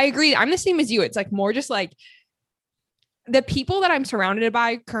 But I agree. I'm the same as you. It's like more just like, the people that I'm surrounded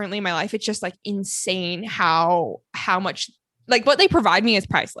by currently in my life, it's just like insane how much like what they provide me is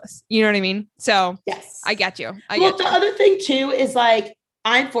priceless. You know what I mean? So yes, I get you. The other thing too is like,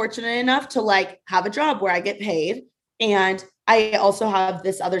 I'm fortunate enough to like have a job where I get paid. And I also have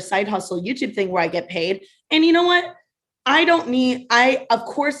this other side hustle YouTube thing where I get paid. And you know what? Of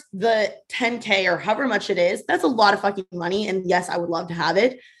course, the 10K or however much it is, that's a lot of fucking money. And yes, I would love to have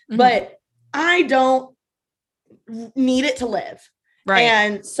it, but I don't need it to live. Right.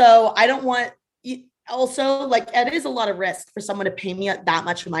 And so I don't want, also like, it is a lot of risk for someone to pay me that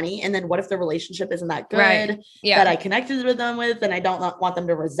much money. And then what if the relationship isn't that good that I connected with them with, and I don't want them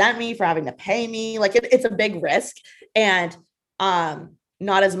to resent me for having to pay me. Like it's a big risk and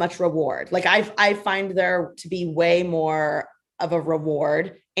not as much reward. Like I find there to be way more of a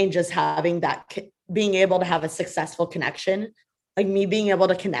reward in just having that, being able to have a successful connection. Like me being able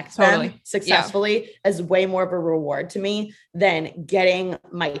to connect them successfully is way more of a reward to me than getting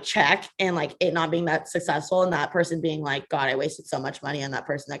my check and like it not being that successful and that person being like, God, I wasted so much money on that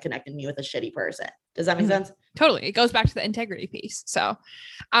person that connected me with a shitty person. Does that make sense? Totally. It goes back to the integrity piece. So,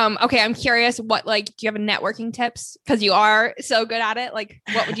 okay. I'm curious what, like, do you have a networking tips? Cause you are so good at it. Like,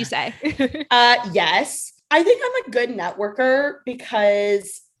 what would you say? Yes. I think I'm a good networker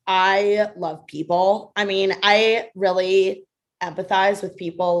because I love people. I mean, I really empathize with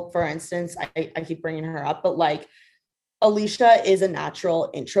people. For instance, I keep bringing her up, but like Alicia is a natural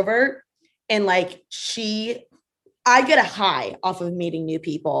introvert. And like I get a high off of meeting new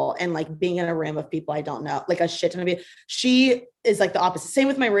people and like being in a room of people I don't know, like a shit ton of people. She is like the opposite. Same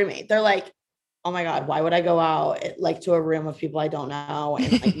with my roommate. They're like, oh my God, why would I go out like to a room of people I don't know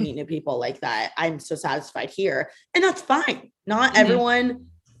and like meet new people like that? I'm so satisfied here. And that's fine. Not everyone,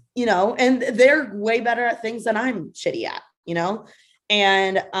 you know, and they're way better at things than I'm shitty at, you know?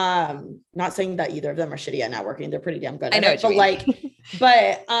 And not saying that either of them are shitty at networking. They're pretty damn good at it. But like,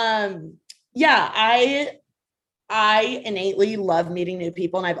 yeah, I innately love meeting new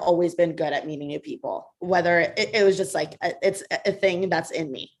people, and I've always been good at meeting new people, whether it was just like, it's a thing that's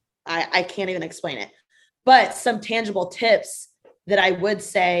in me. I can't even explain it. But some tangible tips that I would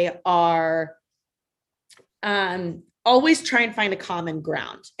say are always try and find a common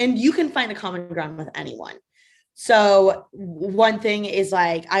ground. And you can find a common ground with anyone. So one thing is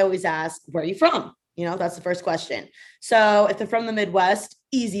like, I always ask, where are you from? You know, that's the first question. So if they're from the Midwest,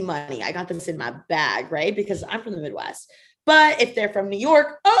 easy money. I got this in my bag, right? Because I'm from the Midwest. But if they're from New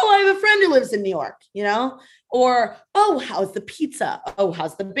York, oh, I have a friend who lives in New York, you know? Or, oh, how's the pizza? Oh,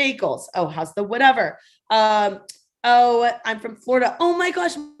 how's the bagels? Oh, how's the whatever? Oh, I'm from Florida. Oh my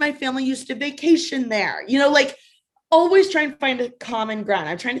gosh, my family used to vacation there. You know, like always try and find a common ground.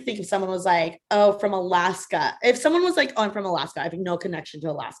 I'm trying to think if someone was like, oh, from Alaska. If someone was like, oh, I'm from Alaska, I have no connection to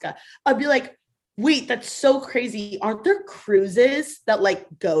Alaska, I'd be like, wait, that's so crazy. Aren't there cruises that like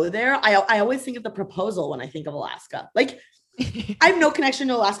go there? I always think of the Proposal when I think of Alaska. Like, I have no connection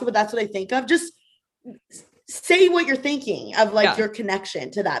to Alaska, but that's what I think of. Just say what you're thinking of, like your connection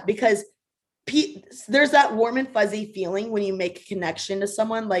to that, because there's that warm and fuzzy feeling when you make a connection to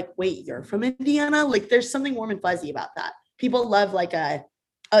someone. Like, wait, you're from Indiana? Like, there's something warm and fuzzy about that. People love like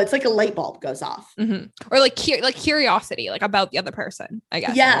it's like a light bulb goes off, or like curiosity, like about the other person, I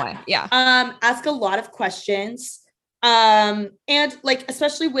guess. Yeah. Ask a lot of questions, and like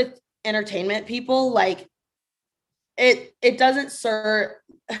especially with entertainment people, like it doesn't serve.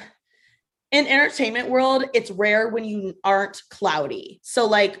 In entertainment world, it's rare when you aren't cloudy. So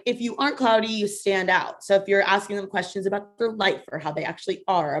like if you aren't cloudy, you stand out. So if you're asking them questions about their life or how they actually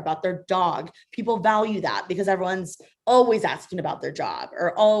are, about their dog, people value that because everyone's always asking about their job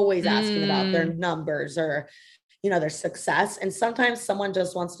or always asking about their numbers or, you know, their success. And sometimes someone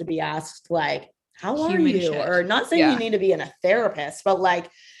just wants to be asked like, how are you? Shit. Or not saying you need to be in a therapist, but like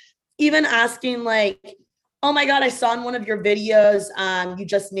even asking like, oh my God, I saw in one of your videos, you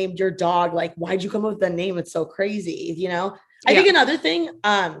just named your dog. Like, why'd you come up with the name? It's so crazy. You know, I think another thing,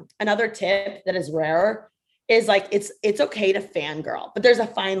 another tip that is rare is like, it's okay to fangirl, but there's a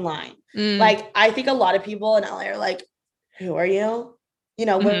fine line. Like, I think a lot of people in LA are like, who are you? You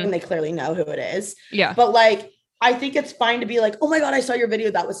know, when they clearly know who it is. Yeah. But like, I think it's fine to be like, oh my God, I saw your video.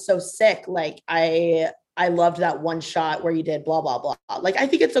 That was so sick. Like, I loved that one shot where you did blah, blah, blah. Like, I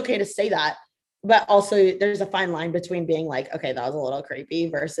think it's okay to say that. But also there's a fine line between being like, okay, that was a little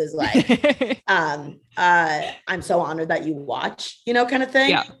creepy versus like, I'm so honored that you watch, you know, kind of thing.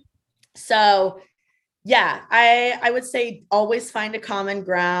 Yeah. So yeah, I would say always find a common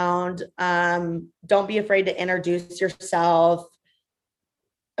ground. Don't be afraid to introduce yourself.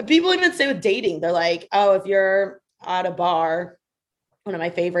 People even say with dating, they're like, oh, if you're at a bar, one of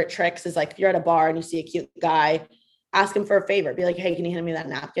my favorite tricks is like, if you're at a bar and you see a cute guy, ask him for a favor. Be like, hey, can you hand me that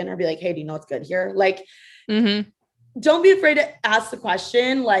napkin? Or be like, hey, do you know what's good here? Like, don't be afraid to ask the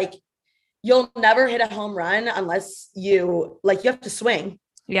question. Like, you'll never hit a home run unless you have to swing.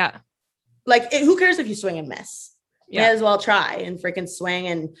 Yeah. Like, who cares if you swing and miss? Yeah. May as well try and freaking swing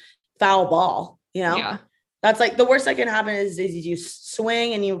and foul ball, you know? Yeah. That's like the worst that can happen is you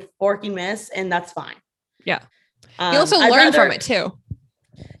swing and you forking miss, and that's fine. Yeah. You also learn from it too.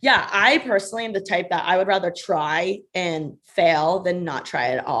 Yeah, I personally am the type that I would rather try and fail than not try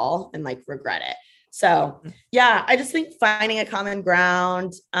at all and like regret it. So yeah, I just think finding a common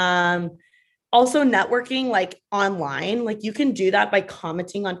ground, also networking like online, like you can do that by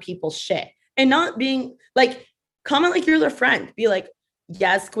commenting on people's shit and not being like, comment like you're their friend. Be like,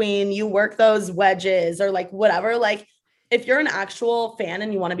 yes, queen, you work those wedges or like whatever. Like if you're an actual fan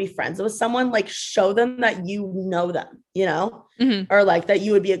and you want to be friends with someone, like show them that you know them, you know, or like that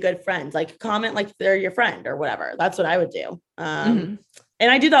you would be a good friend, like comment like they're your friend or whatever. That's what I would do. And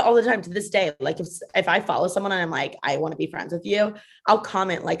I do that all the time to this day. Like if I follow someone and I'm like, I want to be friends with you, I'll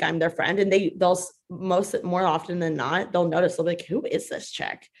comment like I'm their friend, and they'll more often than not, they'll notice. They'll be like, who is this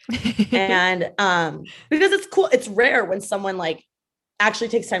chick? And because it's cool. It's rare when someone like actually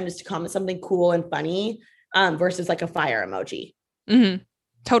takes time just to comment something cool and funny. versus like a fire emoji.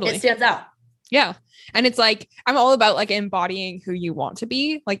 Totally. It stands out. Yeah. And it's like, I'm all about like embodying who you want to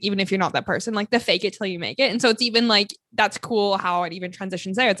be. Like, even if you're not that person, like the fake it till you make it. And so it's even like, that's cool how it even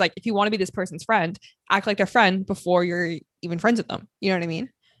transitions there. It's like, if you want to be this person's friend, act like a friend before you're even friends with them. You know what I mean?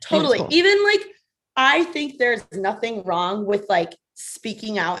 Totally. Cool. Even like, I think there's nothing wrong with like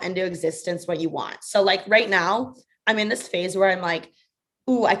speaking out into existence what you want. So like right now, I'm in this phase where I'm like,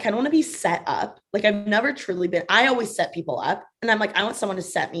 ooh, I kind of want to be set up. Like I've never truly been, I always set people up. And I'm like, I want someone to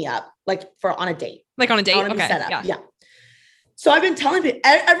set me up like on a date. Like on a date? I want to be set up. Yeah. So I've been telling people,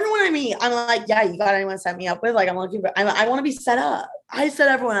 everyone I meet, I'm like, yeah, you got anyone to set me up with? Like, I'm looking for, I want to be set up. I set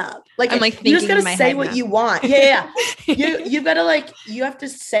everyone up. Like, I'm like, you just got to say what you want. Yeah. You've got to like, you have to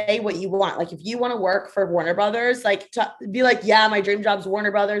say what you want. Like, if you want to work for Warner Brothers, like be like, yeah, my dream job's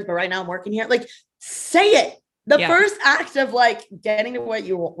Warner Brothers, but right now I'm working here. Like, say it. The first act of like getting to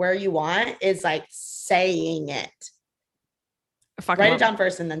where you want is like saying it. Write it down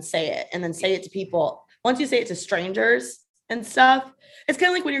first and then say it. And then say it to people. Once you say it to strangers and stuff, it's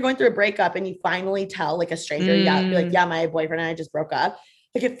kind of like when you're going through a breakup and you finally tell like a stranger, be like, yeah, my boyfriend and I just broke up.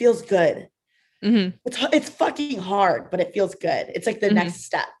 Like it feels good. It's fucking hard, but it feels good. It's like the next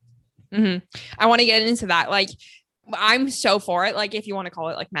step. I want to get into that. Like, I'm so for it. Like, if you want to call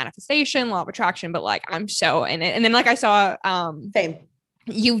it like manifestation, law of attraction, but like, I'm so in it. And then like, I saw, same.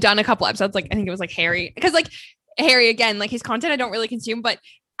 You've done a couple episodes, like, I think it was like Harry, because like Harry, again, like his content, I don't really consume, but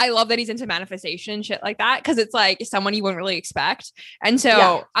I love that he's into manifestation and shit like that. Cause it's like someone you wouldn't really expect. And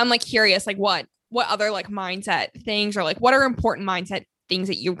so I'm like curious, like what other like mindset things or like what are important mindset things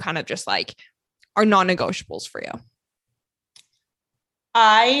that you kind of just like are non-negotiables for you?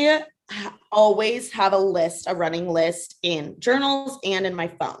 I always have a running list in journals and in my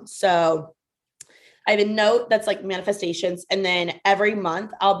phone. So I have a note that's like manifestations. And then every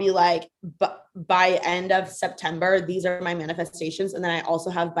month I'll be like, by end of September, these are my manifestations. And then I also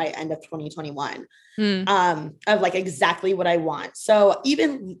have by end of 2021 of like exactly what I want. So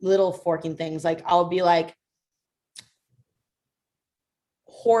even little forking things, like I'll be like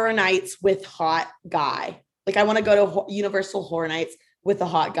horror nights with hot guy. Like I want to go to Universal Horror Nights with a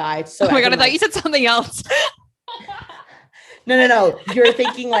hot guy. So oh my God, I thought you said something else. No. You're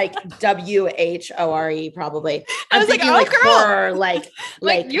thinking like WHORE probably. I'm thinking like, oh, like girl. horror, like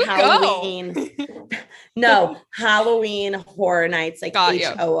Halloween. No, Halloween Horror Nights, like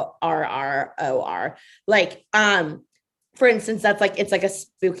HORROR. Like, for instance, that's like, it's like a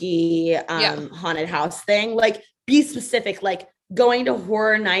spooky haunted house thing. Like be specific, like going to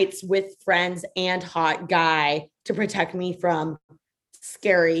horror nights with friends and hot guy to protect me from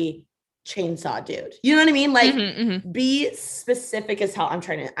scary chainsaw dude. You know what I mean? Like be specific as hell.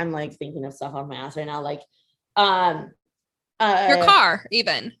 I'm like thinking of stuff on my ass right now. Like your car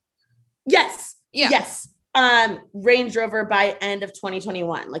even. Yes. Range Rover by end of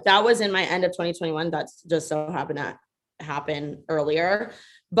 2021. Like that was in my end of 2021. That's just so happened to happen earlier.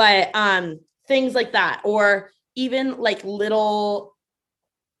 But things like that, or even like little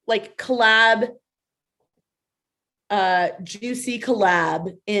like collab, juicy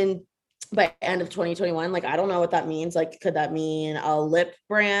collab in by end of 2021. Like, I don't know what that means. Like, could that mean a lip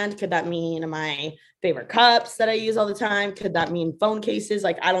brand? Could that mean my favorite cups that I use all the time? Could that mean phone cases?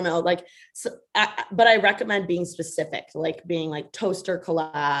 Like, I don't know. Like, so, but I recommend being specific, like being like toaster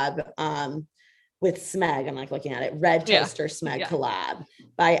collab, with Smeg. I'm like looking at it, red toaster Smeg collab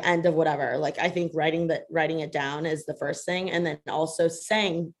by end of whatever. Like, I think writing it down is the first thing. And then also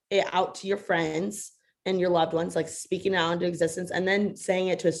saying it out to your friends and your loved ones, like speaking it out into existence, and then saying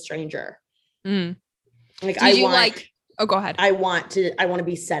it to a stranger. Like, go ahead. I want to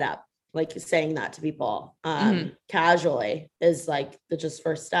be set up, like saying that to people casually is like the just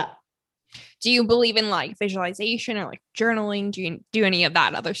first step. Do you believe in like visualization or like journaling? Do you do any of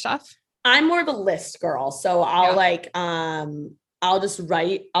that other stuff? I'm more of a list girl. So I'll just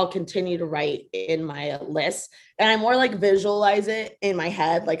write. I'll continue to write in my list, and I more like visualize it in my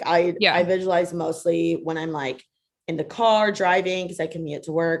head. Like I visualize mostly when I'm like in the car driving, because I commute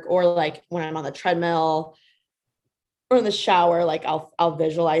to work, or like when I'm on the treadmill or in the shower. Like I'll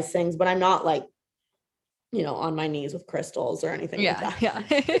visualize things, but I'm not like, on my knees with crystals or anything like that. Yeah.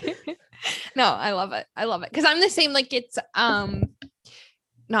 No, I love it. Because I'm the same. Like it's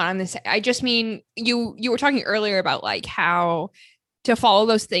not I'm the same. I just mean you were talking earlier about like how to follow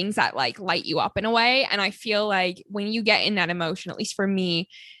those things that like light you up in a way. And I feel like when you get in that emotion, at least for me,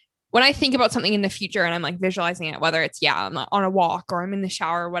 when I think about something in the future and I'm like visualizing it, whether it's, I'm on a walk or I'm in the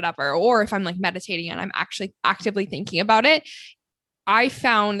shower or whatever, or if I'm like meditating and I'm actually actively thinking about it, I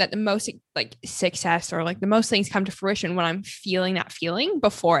found that the most like success or like the most things come to fruition when I'm feeling that feeling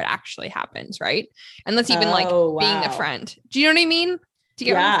before it actually happens, right? And that's even like being the friend. Do you know what I mean? Do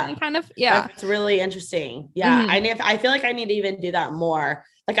you get what I'm saying? Kind of? Yeah. That's really interesting. Yeah. I feel like I need to even do that more.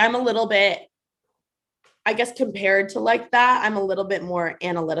 Like I'm a little bit, I guess compared to like that, I'm a little bit more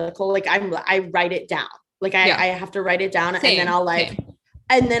analytical. Like I write it down. Like I have to write it down. Same,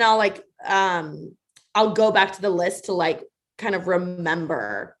 and then I'll like, I'll go back to the list to like kind of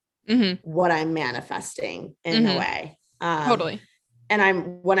remember what I'm manifesting in a way. Totally.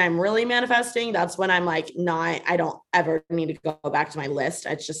 And when I'm really manifesting, that's when I'm like, I don't ever need to go back to my list.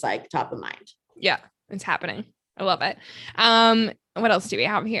 It's just like top of mind. Yeah, it's happening. I love it. What else do we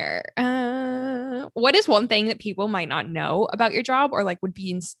have here? What is one thing that people might not know about your job or like would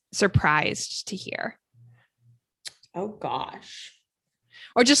be surprised to hear? Oh gosh.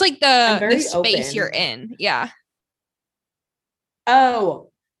 Or just like the space open. You're in. Yeah.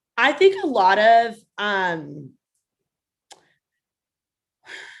 Oh, I think a lot of I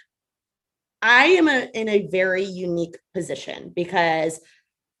am in a very unique position because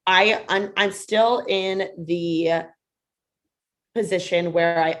I'm still in the position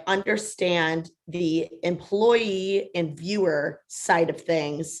where I understand the employee and viewer side of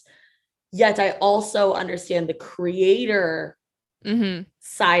things, yet I also understand the creator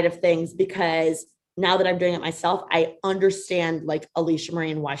side of things, because now that I'm doing it myself, I understand like Alicia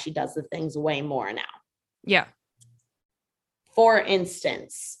Marie and why she does the things way more now. Yeah. For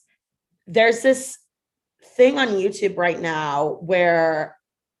instance, there's this thing on YouTube right now where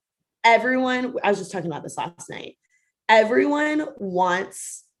I was just talking about this last night. Everyone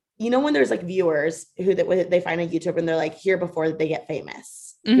wants, when there's like viewers who they find on YouTube and they're like here before they get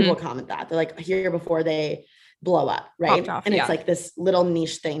famous. People comment that they're like here before they blow up, right? And it's like this little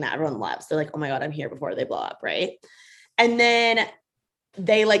niche thing that everyone loves. They're like, oh my God, I'm here before they blow up, right? And then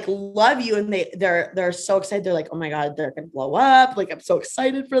they like love you and they're so excited. They're like, oh my God, they're gonna blow up. Like I'm so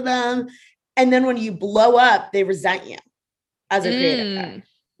excited for them. And then when you blow up, they resent you as a creator.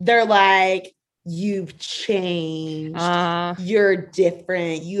 They're like, you've changed. You're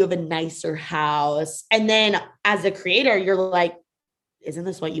different. You have a nicer house. And then as a creator, you're like, isn't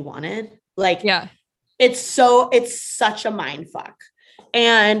this what you wanted? Like, yeah. It's such a mind fuck.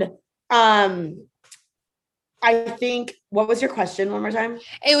 And I think, what was your question one more time?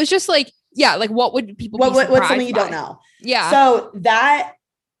 It was just like, yeah, like what would people be what's something you don't know? Yeah. So that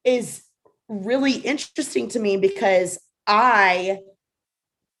is really interesting to me because to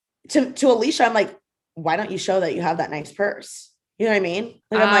Alicia, I'm like, why don't you show that you have that nice purse? You know what I mean?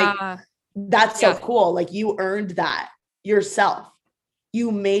 Like, I'm like, that's so cool. Like you earned that yourself.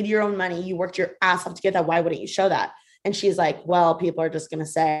 You made your own money. You worked your ass off to get that. Why wouldn't you show that? And she's like, well, people are just going to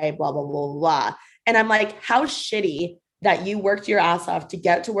say blah, blah, blah, blah. And I'm like, how shitty that you worked your ass off to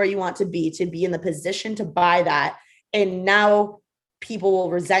get to where you want to be in the position to buy that. And now people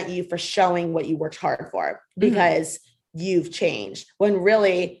will resent you for showing what you worked hard for because you've changed. When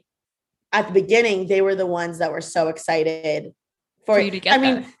really at the beginning, they were the ones that were so excited for you to get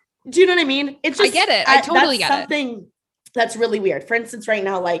there. Do you know what I mean? It's just, I get it. I totally get something that's really weird. For instance, right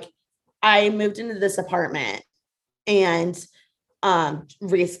now, like I moved into this apartment and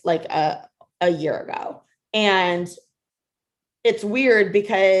like a year ago. And it's weird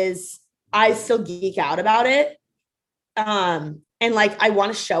because I still geek out about it. And like, I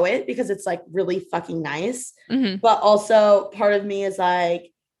want to show it because it's like really fucking nice. But also part of me is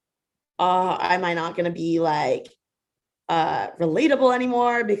like, am I not going to be like, relatable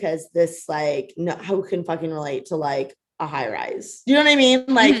anymore? Because this like, no, who can fucking relate to like a high rise? You know what I mean?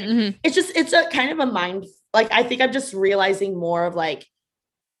 Like, it's a kind of a mind, like, I think I'm just realizing more of like,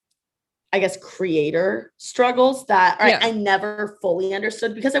 I guess, creator struggles that I never fully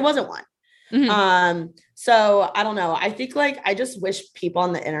understood because I wasn't one. So I don't know. I think like, I just wish people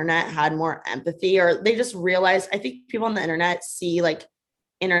on the internet had more empathy, or they just realized, I think people on the internet see like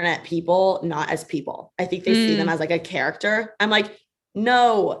internet people not as people. I think they see them as like a character. I'm like,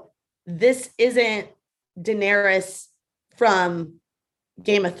 no, this isn't Daenerys from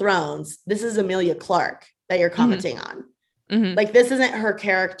Game of Thrones. This is Emilia Clarke that you're commenting on. Like, this isn't her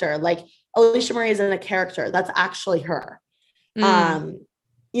character. Like, Alicia Marie isn't a character. That's actually her. You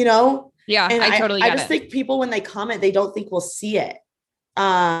know? Yeah, and I totally get I just think people, when they comment, they don't think we'll see it.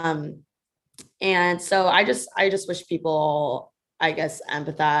 And so I just wish people, I guess,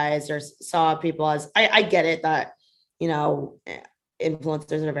 empathize or saw people as, I get it that, you know,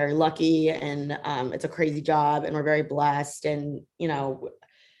 influencers are very lucky and it's a crazy job and we're very blessed, and, you know,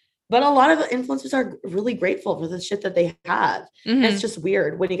 But a lot of influencers are really grateful for the shit that they have. And it's just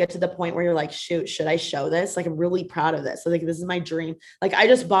weird when you get to the point where you're like, shoot, should I show this? Like, I'm really proud of this. So like, this is my dream. Like, I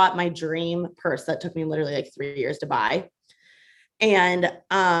just bought my dream purse that took me literally like 3 years to buy. And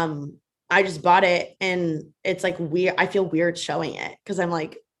I just bought it, and it's like weird. I feel weird showing it because I'm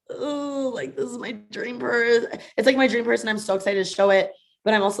like, oh, like this is my dream purse. It's like my dream purse, and I'm so excited to show it.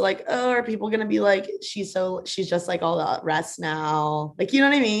 But I'm also like, oh, are people gonna be like, she's just like all the rest now? Like, you know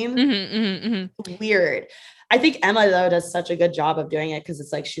what I mean? Weird. I think Emma though does such a good job of doing it because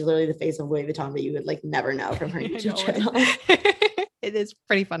it's like she's literally the face of Louis Vuitton, but you would like never know from her YouTube channel. It is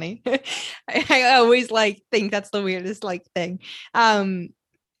pretty funny. I always like think that's the weirdest like thing.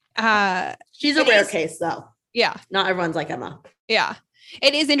 She's a rare case though. Yeah. Not everyone's like Emma. Yeah.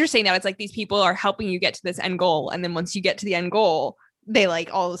 It is interesting that it's like these people are helping you get to this end goal. And then once you get to the end goal, they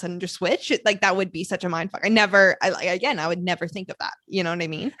like all of a sudden just switch. Like that would be such a mind fuck. I would never think of that. You know what I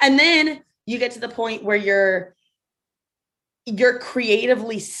mean? And then you get to the point where you're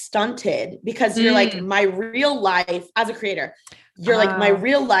creatively stunted because you're like, my real life as a creator, you're like, my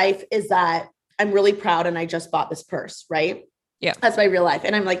real life is that I'm really proud and I just bought this purse, right? Yeah. That's my real life.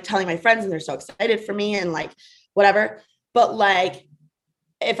 And I'm like telling my friends and they're so excited for me and like whatever. But like,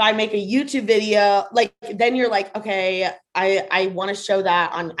 if I make a YouTube video, like, then you're like, okay, I want to show that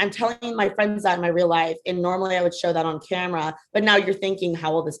I'm telling my friends that in my real life. And normally I would show that on camera, but now you're thinking,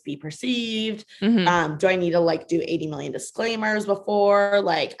 how will this be perceived? Do I need to like do 80 million disclaimers before?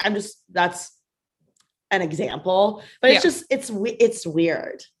 Like, that's an example, but it's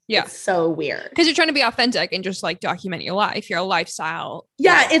weird. Yeah. It's so weird. Because you're trying to be authentic and just like document your life, your lifestyle.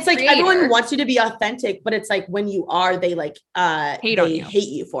 Yeah. It's like creator. Everyone wants you to be authentic, but it's like when you are, they like hate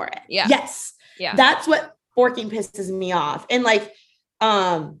you for it. Yeah. Yes. Yeah. That's what forking pisses me off. And like,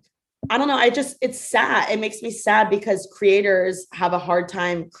 I don't know. It's sad. It makes me sad because creators have a hard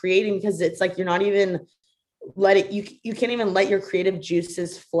time creating because it's like, you're not even you can't even let your creative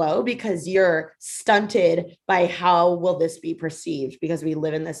juices flow because you're stunted by how will this be perceived because we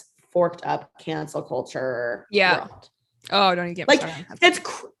live in this forked up cancel culture world. Oh, don't even get me started.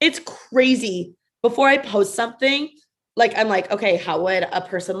 It's crazy. Before I post something, like I'm like, okay, how would a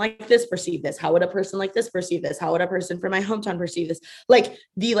person like this perceive this? How would a person like this perceive this? How would a person from my hometown perceive this? Like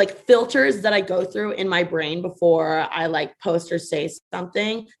the like filters that I go through in my brain before I like post or say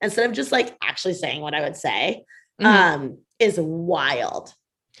something, instead of just like actually saying what I would say, is wild.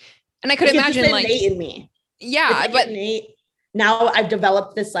 And I could imagine like innate in me. Yeah, but now I've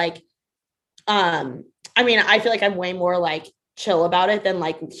developed this like, I mean, I feel like I'm way more like chill about it than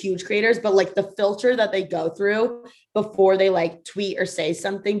like huge creators, but like the filter that they go through before they like tweet or say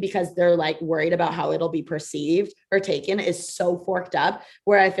something because they're like worried about how it'll be perceived or taken is so forked up,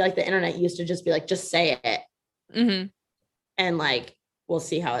 where I feel like the internet used to just be like, just say it. And like, we'll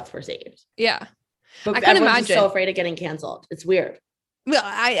see how it's perceived. Yeah. But I couldn't imagine. So afraid of getting canceled. It's weird. Well,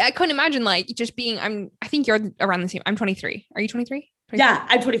 I couldn't imagine like just being, I think you're around the same. I'm 23. Are you 23? Yeah,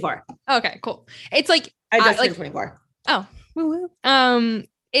 I'm 24. Okay, cool. It's like, I just turned 24. Oh,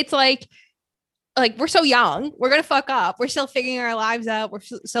 it's like we're so young, we're gonna fuck up, we're still figuring our lives out, we're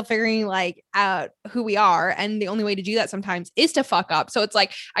still figuring like out who we are, and the only way to do that sometimes is to fuck up. So it's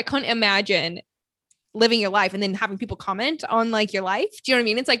like I couldn't imagine living your life and then having people comment on like your life. Do you know what I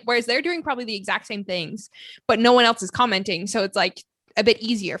mean? It's like, whereas they're doing probably the exact same things but no one else is commenting, so it's like a bit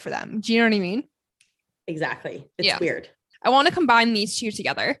easier for them. Do you know what I mean? Exactly. It's weird. I want to combine these two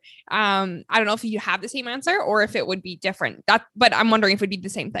together. I don't know if you have the same answer or if it would be different. But I'm wondering if it would be the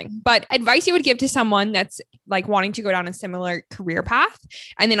same thing. But advice you would give to someone that's like wanting to go down a similar career path.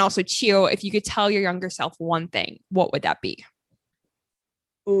 And then also, Chio, if you could tell your younger self one thing, what would that be?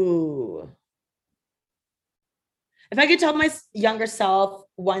 Ooh. If I could tell my younger self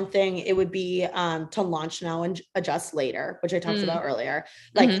one thing, it would be to launch now and adjust later, which I talked about earlier.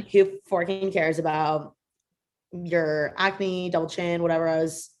 Like who fucking cares about your acne, double chin, whatever I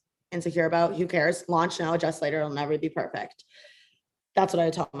was insecure about, who cares? Launch now, adjust later. It'll never be perfect. That's what I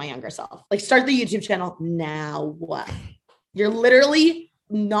would tell my younger self. Like, start the YouTube channel now. What? You're literally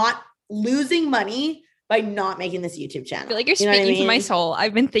not losing money by not making this YouTube channel. I feel like you're speaking to my soul.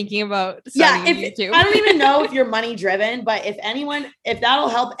 I've been thinking about YouTube. I don't even know if you're money driven, but if that'll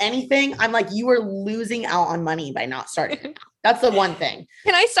help anything, I'm like, you are losing out on money by not starting it now. That's the one thing.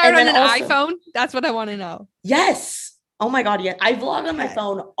 Can I start on an iPhone? That's what I want to know. Yes. Oh my God. Yeah. I vlog on my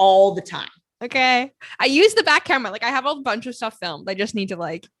phone all the time. Okay. I use the back camera. Like I have a bunch of stuff filmed. I just need to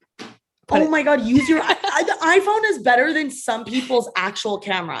like. Oh my God. Use your, the iPhone is better than some people's actual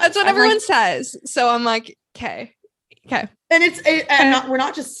camera. That's what everyone says. So I'm like, okay. And we're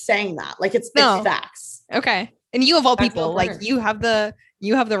not just saying that. Like it's facts. Okay. And you of all people, like you have the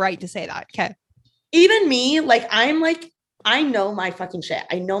You have the right to say that. Okay. Even me, like, I know my fucking shit.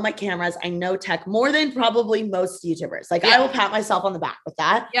 I know my cameras. I know tech more than probably most YouTubers. Like, I will pat myself on the back with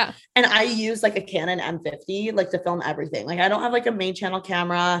that. Yeah. And I use like a Canon M50, like, to film everything. Like, I don't have like a main channel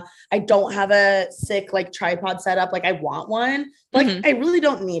camera. I don't have a sick like tripod setup. Like, I want one, but like, I really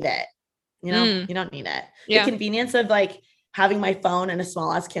don't need it. You know, you don't need it. Yeah. The convenience of like having my phone and a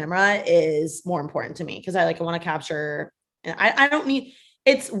small ass camera is more important to me because I want to capture. And I don't need.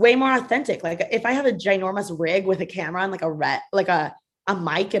 It's way more authentic. Like, if I have a ginormous rig with a camera and like a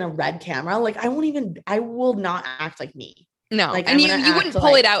mic and a red camera, like, I will not act like me. No. Like, and you wouldn't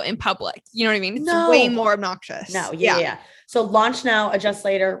pull it out in public. You know what I mean? It's way more obnoxious. No. Yeah. So launch now, adjust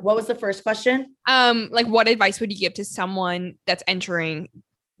later. What was the first question? Like, what advice would you give to someone that's entering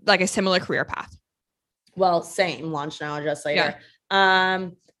like a similar career path? Well, same, launch now, adjust later. Yeah.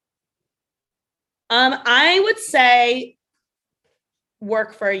 I would say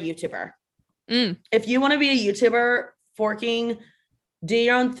work for a YouTuber. If you want to be a YouTuber, do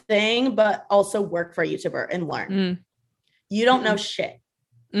your own thing, but also work for a YouTuber and learn. You don't know shit,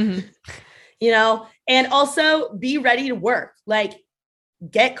 you know, and also be ready to work. Like,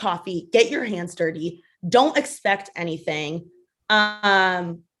 get coffee, get your hands dirty. Don't expect anything.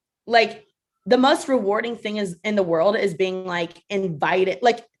 Like, the most rewarding thing is in the world is being invited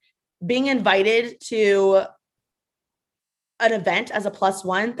to an event as a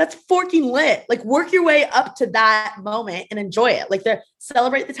 +1. That's fucking lit. Like, work your way up to that moment and enjoy it. Like,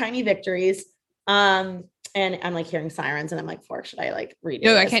 celebrate the tiny victories. And I'm like hearing sirens and I'm like, Fork, should I like read it?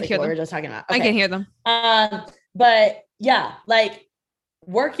 No, I can't hear them. We were just talking about. Okay. I can't hear them. But yeah, like,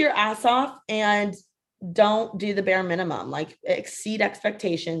 work your ass off and don't do the bare minimum. Like, exceed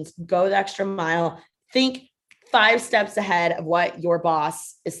expectations, go the extra mile, think 5 steps ahead of what your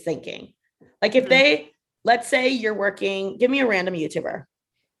boss is thinking. Like, if let's say you're working, give me a random YouTuber.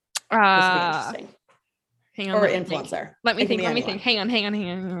 Hang on. Or influencer. Let me think. Hang on.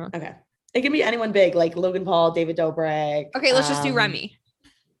 Okay. It can be anyone big, like Logan Paul, David Dobrik. Okay, let's just do Remy.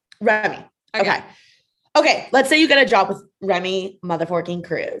 Okay. Let's say you get a job with Remy motherfucking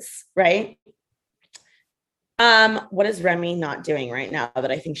Cruz, right? What is Remy not doing right now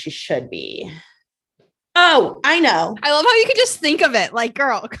that I think she should be? Oh, I know. I love how you can just think of it. Like,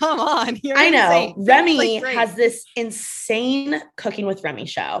 girl, come on. I know. Remy has this insane Cooking with Remy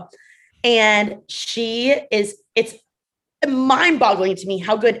show. And it's mind-boggling to me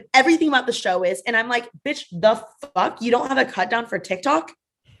how good everything about the show is. And I'm like, bitch, the fuck? You don't have a cut down for TikTok?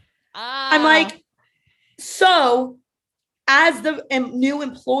 I'm like, so as the new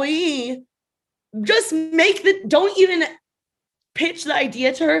employee, just don't even pitch the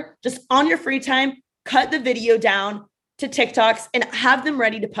idea to her. Just on your free time, cut the video down to TikToks and have them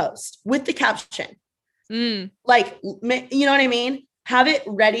ready to post with the caption. Like, you know what I mean? Have it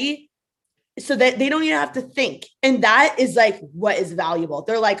ready so that they don't even have to think. And that is like what is valuable.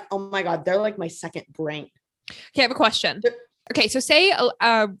 They're like, oh my God, they're like my second brain. Okay, I have a question. Okay, so say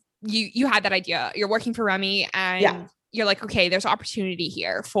you had that idea. You're working for Remy and you're like, okay, there's opportunity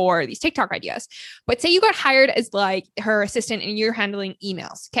here for these TikTok ideas. But say you got hired as like her assistant and you're handling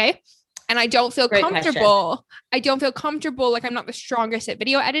emails, okay? And I don't feel comfortable. I don't feel comfortable. Like, I'm not the strongest at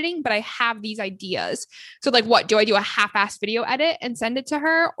video editing, but I have these ideas. So like, what do I do? A half-assed video edit and send it to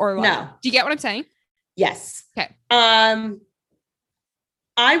her? Or like, no? Do you get what I'm saying? Yes. Okay. I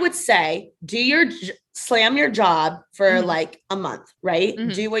would say slam your job for like a month, right?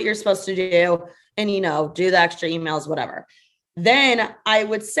 Do what you're supposed to do and, do the extra emails, whatever. Then I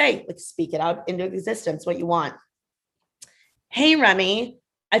would say, like, speak it out into existence, what you want. Hey, Remy,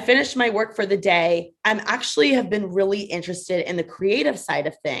 I finished my work for the day. Have been really interested in the creative side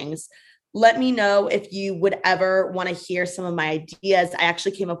of things. Let me know if you would ever want to hear some of my ideas. I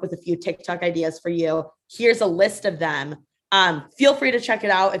actually came up with a few TikTok ideas for you. Here's a list of them. Feel free to check it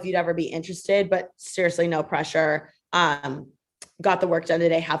out if you'd ever be interested, but seriously, no pressure. Got the work done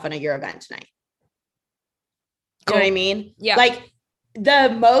today. Have fun at your event tonight. Cool. You know what I mean? Yeah. Like, the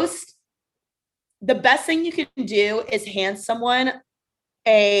best thing you can do is hand someone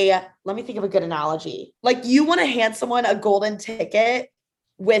let me think of a good analogy. Like, you want to hand someone a golden ticket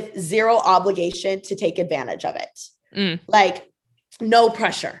with zero obligation to take advantage of it. Like, no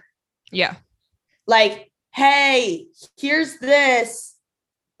pressure. Yeah. Like, hey, here's this,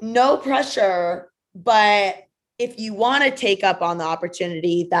 no pressure. But if you want to take up on the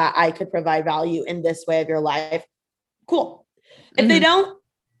opportunity that I could provide value in this way of your life, cool. If they don't,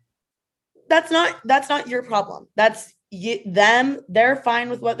 that's not your problem. That's them. They're fine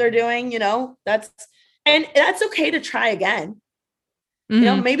with what they're doing. That's okay to try again.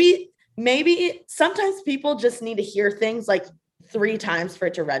 Maybe sometimes people just need to hear things like 3 times for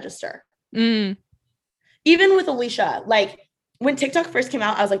it to register. Mm. Even with Alicia, like when TikTok first came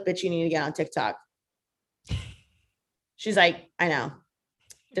out, I was like, bitch, you need to get on TikTok. She's like, I know.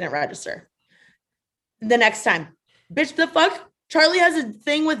 Didn't register. The next time, bitch, the fuck? Charlie has a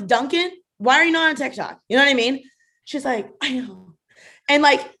thing with Duncan. Why are you not on TikTok? You know what I mean? She's like, I know. And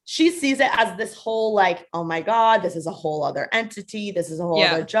like, she sees it as this whole like, oh my God, this is a whole other entity. This is a whole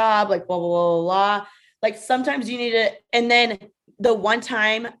other job, like blah, blah, blah, blah. Like sometimes you need it. And then the one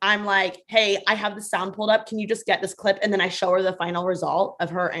time I'm like, hey, I have the sound pulled up. Can you just get this clip? And then I show her the final result of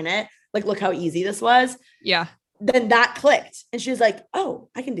her in it. Like, look how easy this was. Yeah. Then that clicked. And she was like, oh,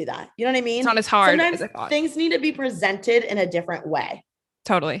 I can do that. You know what I mean? It's not as hard Sometimes as I thought. Things need to be presented in a different way.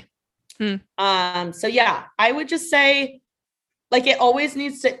 Totally. So yeah, I would just say like, it always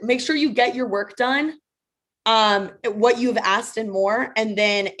needs to make sure you get your work done. What you've asked and more. And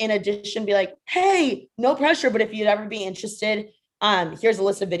then in addition, be like, hey, no pressure, but if you'd ever be interested, here's a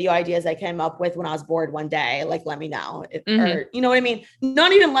list of video ideas I came up with when I was bored one day. Like, let me know. Or, you know what I mean?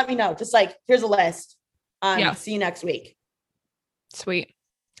 Not even let me know. Just like, here's a list. See you next week. Sweet.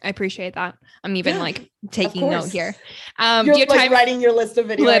 I appreciate that. I'm even like taking note here. You're do you have like time? Writing your list of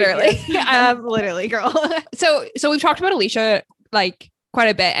videos. Literally. Literally, girl. So we've talked about Alicia like quite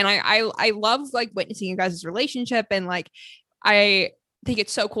a bit. And I love like witnessing you guys' relationship. And like, I think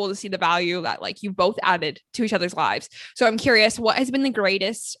it's so cool to see the value that like you both added to each other's lives. So I'm curious, what has been the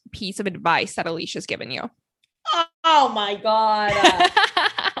greatest piece of advice that Alicia's given you? Oh my God.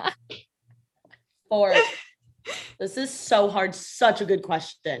 This is so hard. Such a good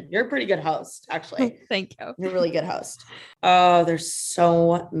question. You're a pretty good host, actually. Thank you. You're a really good host. Oh, there's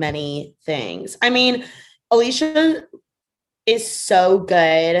so many things. I mean, Alicia is so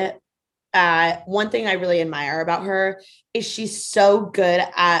good at one thing I really admire about her is she's so good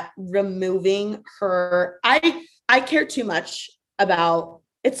at removing her. I care too much about.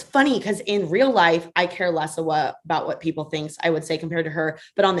 It's funny because in real life, I care less about what people think, I would say, compared to her.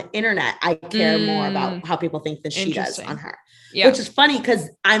 But on the internet, I care more about how people think than she does on her. Yeah. Which is funny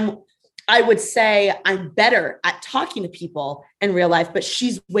because I would say I'm better at talking to people in real life, but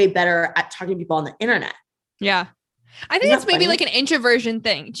she's way better at talking to people on the internet. Yeah. I think it's maybe like an introversion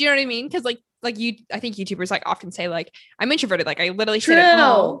thing. Do you know what I mean? Because like you, I think YouTubers like often say like, I'm introverted. Like I literally sit at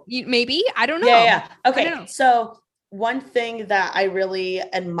home. Maybe, I don't know. Yeah. Okay. So one thing that I really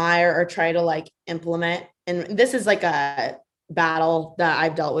admire or try to like implement, and this is like a battle that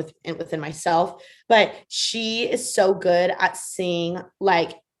I've dealt with within myself, but she is so good at seeing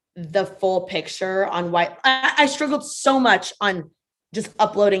like the full picture on why I struggled so much on just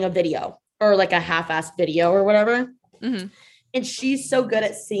uploading a video or like a half-assed video or whatever. Mm-hmm. And she's so good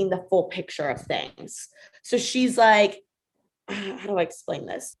at seeing the full picture of things. So she's like, how do I explain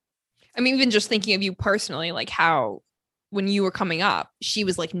this? I mean, even just thinking of you personally, like how when you were coming up, she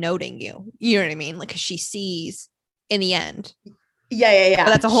was like noting you. You know what I mean? Like, 'cause she sees in the end. Yeah.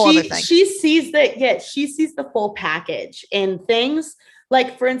 But that's a whole other thing. She sees the full package and things.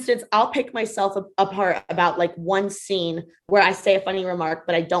 Like, for instance, I'll pick myself apart about like one scene where I say a funny remark,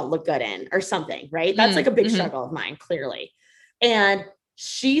 but I don't look good in or something, right? That's like a big struggle of mine, clearly. And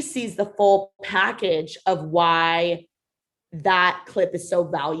she sees the full package of why that clip is so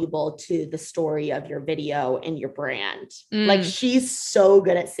valuable to the story of your video and your brand. Like, she's so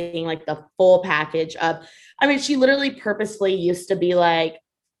good at seeing like the full package of, I mean, she literally purposefully used to be like,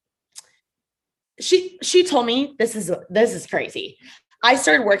 she told me, this is crazy. I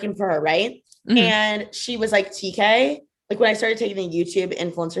started working for her, right? Mm-hmm. And she was like, TK, like when I started taking the YouTube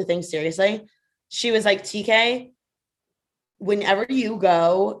influencer thing seriously, she was like, TK, whenever you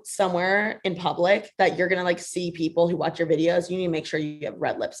go somewhere in public that you're going to like see people who watch your videos, you need to make sure you have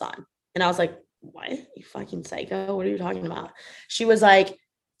red lips on. And I was like, what? You fucking psycho? What are you talking about? She was like,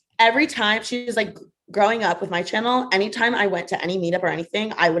 every time, she was like, growing up with my channel, anytime I went to any meetup or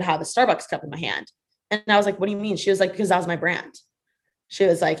anything, I would have a Starbucks cup in my hand. And I was like, what do you mean? She was like, because that was my brand. She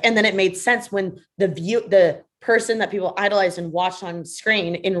was like, and then it made sense when the person that people idolized and watched on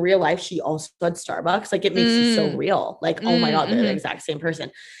screen in real life, she also had Starbucks. Like, it makes it so real. Like, oh my God, they're the exact same person.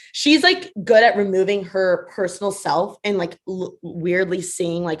 She's like good at removing her personal self and like weirdly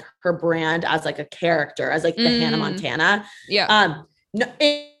seeing like her brand as like a character, as like the Hannah Montana. Yeah.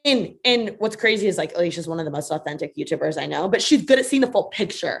 And what's crazy is like Alicia's one of the most authentic YouTubers I know, but she's good at seeing the full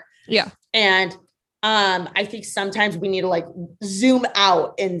picture. Yeah. And I think sometimes we need to like zoom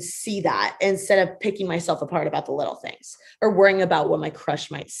out and see that instead of picking myself apart about the little things or worrying about what my crush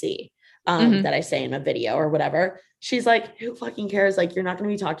might see that I say in a video or whatever. She's like, who fucking cares? Like, you're not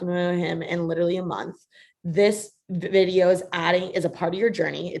going to be talking to him in literally a month. This video is a part of your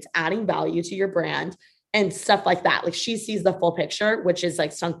journey. It's adding value to your brand. and stuff like that. Like she sees the full picture, which is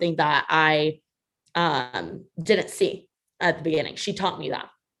like something that I didn't see at the beginning. She taught me that.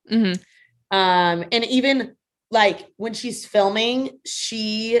 Mm-hmm. And even like when she's filming,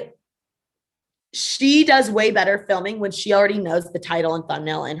 she does way better filming when she already knows the title and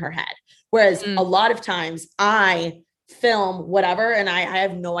thumbnail in her head. Whereas a lot of times I film whatever and I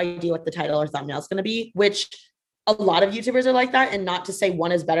have no idea what the title or thumbnail is going to be, which a lot of YouTubers are like that. And not to say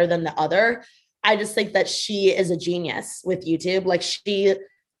one is better than the other. I just think that she is a genius with YouTube. Like she,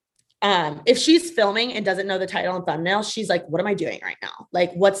 if she's filming and doesn't know the title and thumbnail, she's like, what am I doing right now?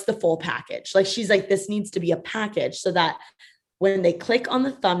 Like, what's the full package? Like, she's like, this needs to be a package so that when they click on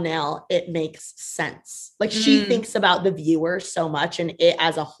the thumbnail, it makes sense. Like she thinks about the viewer so much and it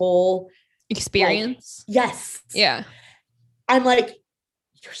as a whole experience. Like, yes. Yeah. I'm like,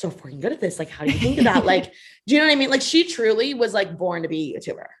 you're so freaking good at this. Like, how do you think of that? Like, do you know what I mean? Like she truly was like born to be a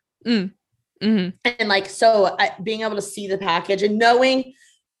YouTuber. Mm-hmm. And like, so being able to see the package and knowing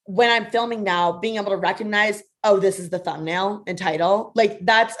when I'm filming now, being able to recognize, oh, this is the thumbnail and title. Like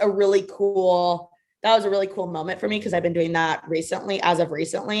that was a really cool moment for me because I've been doing that as of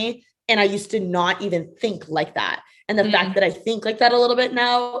recently. And I used to not even think like that. And the fact that I think like that a little bit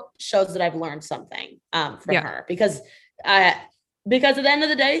now shows that I've learned something from her because at the end of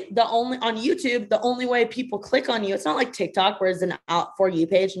the day, on YouTube, the only way people click on you, it's not like TikTok where it's an out for you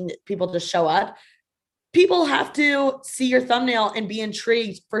page and people just show up. People have to see your thumbnail and be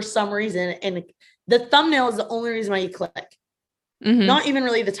intrigued for some reason. And the thumbnail is the only reason why you click. Not even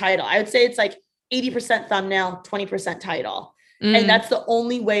really the title. I would say it's like 80% thumbnail, 20% title. And that's the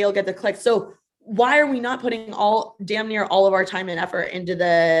only way you'll get the click. So why are we not putting damn near all of our time and effort into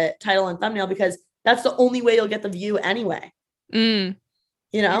the title and thumbnail? Because that's the only way you'll get the view anyway. You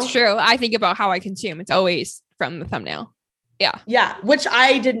know? It's true. I think about how I consume. It's always from the thumbnail. Yeah. Yeah. Which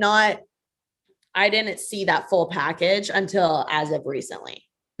I didn't see that full package until as of recently.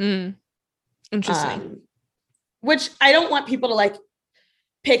 Interesting. Which I don't want people to like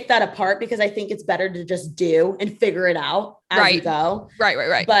pick that apart because I think it's better to just do and figure it out as you go.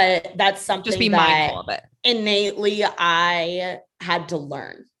 Right. But that's something just be mindful of it. Innately I had to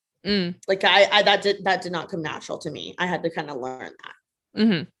learn. Like that did not come natural to me. I had to kind of learn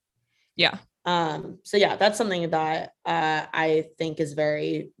that. Yeah. So yeah, that's something that I think is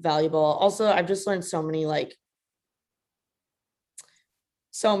very valuable. Also, I've just learned so many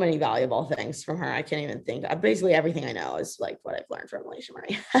valuable things from her. I can't even think. Basically everything I know is like what I've learned from Alicia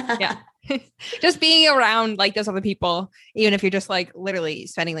Marie. Yeah. Just being around like those other people, even if you're just like literally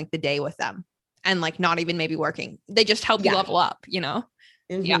spending like the day with them and like not even maybe working, they just help you level up, you know?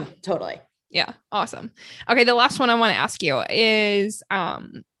 Yeah, totally. Yeah. Awesome. Okay. The last one I want to ask you is,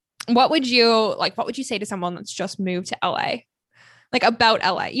 what would you say to someone that's just moved to LA? Like about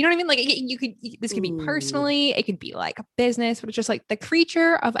LA, you know what I mean? Like this could be personally, it could be like a business, but it's just like the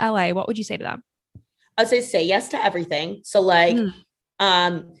creature of LA. What would you say to them? I'd say yes to everything. So like,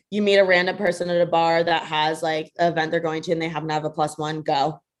 you meet a random person at a bar that has like an event they're going to and they happen to have a +1,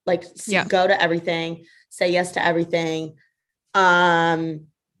 go. Like go to everything, say yes to everything.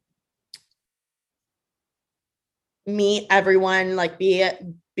 Meet everyone, like be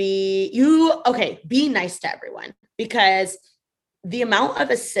nice to everyone because the amount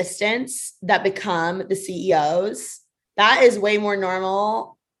of assistants that become the CEOs, that is way more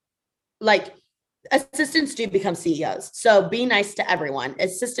normal. Like assistants do become CEOs. So be nice to everyone.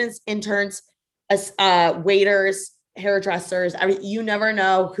 Assistants, interns, waiters, hairdressers. You never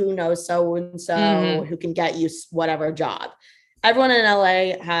know who knows so-and-so who can get you whatever job. Everyone in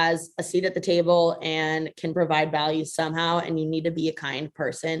LA has a seat at the table and can provide value somehow. And you need to be a kind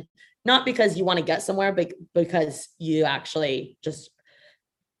person. Not because you want to get somewhere, but because you actually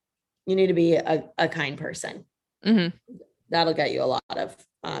you need to be a kind person. That'll get you a lot of,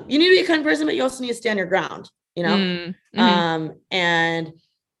 you need to be a kind person, but you also need to stand your ground, you know? And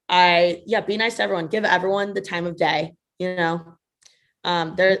be nice to everyone, give everyone the time of day, you know?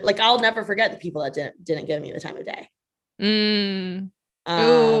 I'll never forget the people that didn't give me the time of day.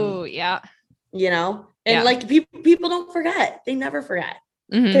 Oh yeah. You know, and like people don't forget, they never forget.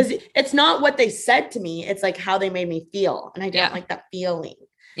 Because it's not what they said to me. It's like how they made me feel. And I don't like that feeling.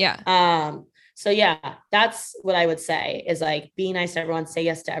 Yeah. So yeah, that's what I would say is like, be nice to everyone, say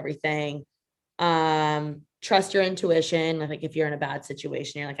yes to everything. Trust your intuition. Like if you're in a bad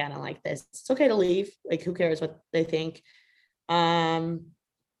situation, you're like, I don't like this. It's okay to leave. Like who cares what they think? Yeah,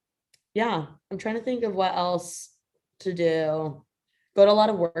 I'm trying to think of what else to do. Go to a lot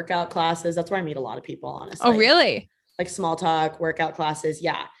of workout classes. That's where I meet a lot of people, honestly. Oh, really? Like small talk, workout classes.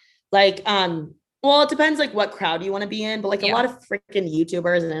 Yeah. Like, well, it depends like what crowd you want to be in, but like a lot of freaking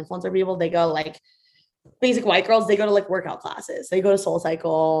YouTubers and influencer people, they go like basic white girls, they go to like workout classes, they go to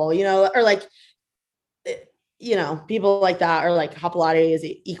SoulCycle, you know, or like, you know, people like that, or like Hot Pilates,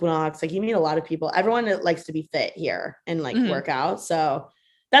 Equinox. Like you meet a lot of people. Everyone that likes to be fit here and like work out. So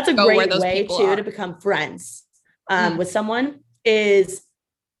that's a great way too to become friends with someone. Is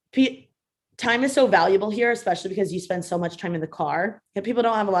time is so valuable here, especially because you spend so much time in the car and people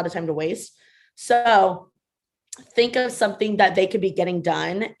don't have a lot of time to waste. So think of something that they could be getting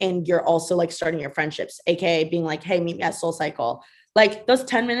done, and you're also like starting your friendships, aka being like, hey, meet me at SoulCycle. Like those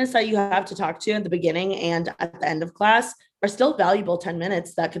 10 minutes that you have to talk to at the beginning and at the end of class are still valuable 10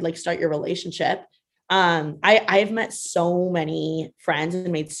 minutes that could like start your relationship. I've met so many friends and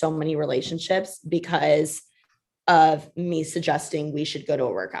made so many relationships because of me suggesting we should go to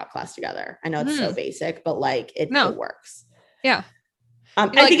a workout class together. I know it's so basic, but like it works. Yeah. I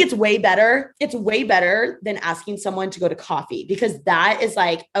think it's way better. It's way better than asking someone to go to coffee, because that is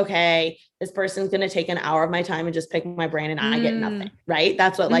like, okay, this person's going to take an hour of my time and just pick my brain and I get nothing. Right.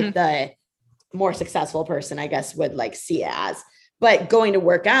 That's what like the more successful person, I guess, would like see it as. But going to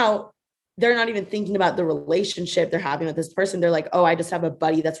work out, they're not even thinking about the relationship they're having with this person. They're like, oh, I just have a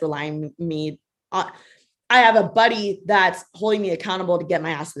buddy that's relying me on. I have a buddy that's holding me accountable to get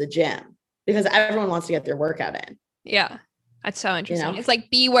my ass to the gym, because everyone wants to get their workout in. Yeah. That's so interesting. You know? It's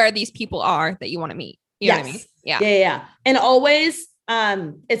like, be where these people are that you want to meet. You know what I mean? Yeah. Yeah. And always,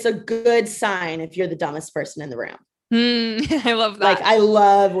 it's a good sign if you're the dumbest person in the room. I love that. Like, I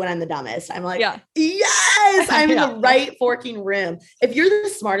love when I'm the dumbest. I'm like, yes, I'm in the right forking room. If you're the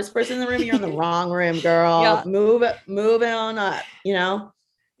smartest person in the room, you're in the wrong room, girl. Move it on up, you know?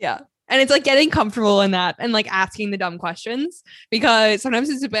 Yeah. And it's like getting comfortable in that and like asking the dumb questions, because sometimes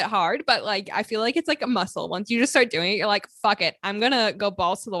it's a bit hard, but like, I feel like it's like a muscle. Once you just start doing it, you're like, fuck it. I'm going to go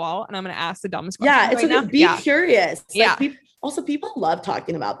balls to the wall and I'm going to ask the dumbest questions. Yeah. It's like, be curious. Yeah. Like, people love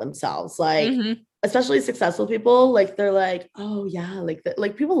talking about themselves. Like, especially successful people, like they're like, oh yeah.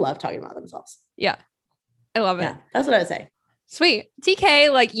 Like people love talking about themselves. Yeah. I love it. That's what I would say. Sweet. TK,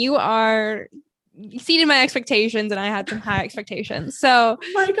 like you exceeded my expectations and I had some high expectations. So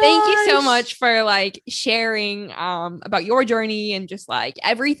thank you so much for like sharing about your journey and just like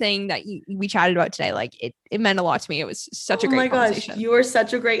everything that we chatted about today. Like it meant a lot to me. It was such a great conversation. You are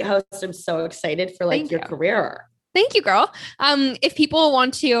such a great host. I'm so excited for like your career. Thank you, girl. If people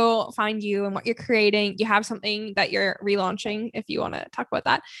want to find you and what you're creating, you have something that you're relaunching, if you want to talk about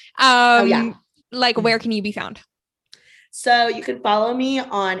that. Like where can you be found? So you can follow me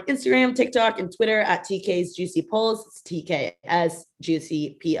on Instagram, TikTok, and Twitter at TK's Juicy Polls. It's TKS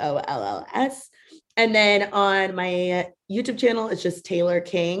Juicy POLLS. And then on my YouTube channel, it's just Taylor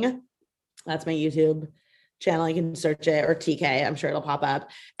King. That's my YouTube channel. You can search it, or TK. I'm sure it'll pop up.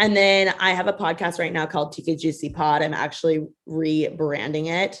 And then I have a podcast right now called TK Juicy Pod. I'm actually rebranding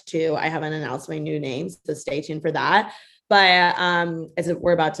it too. I haven't announced my new name, so stay tuned for that. But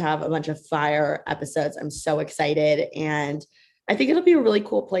we're about to have a bunch of fire episodes. I'm so excited. And I think it'll be a really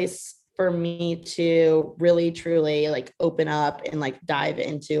cool place for me to really, truly like open up and like dive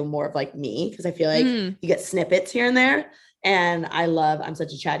into more of like me. Because I feel like you get snippets here and there. And I'm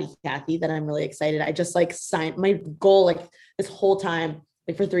such a chatty Cathy that I'm really excited. I just like signed my goal like this whole time.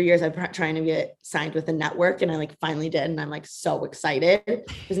 Like for 3 years, I've been trying to get signed with a network, and I like finally did. And I'm like so excited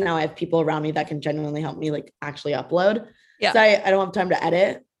because now I have people around me that can genuinely help me like actually upload. Yeah. So I don't have time to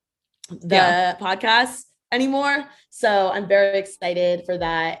edit the podcast anymore. So I'm very excited for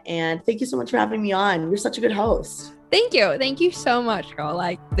that. And thank you so much for having me on. You're such a good host. Thank you. Thank you so much, girl.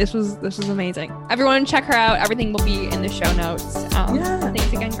 Like this was amazing. Everyone check her out. Everything will be in the show notes.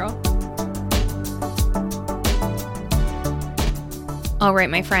 Thanks again, girl. All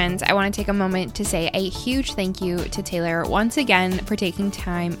right, my friends, I want to take a moment to say a huge thank you to Taylor once again for taking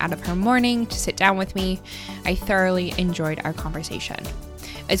time out of her morning to sit down with me. I thoroughly enjoyed our conversation.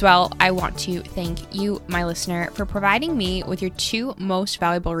 As well, I want to thank you, my listener, for providing me with your two most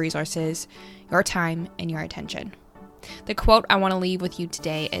valuable resources, your time and your attention. The quote I want to leave with you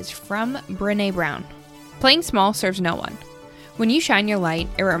today is from Brené Brown. Playing small serves no one. When you shine your light,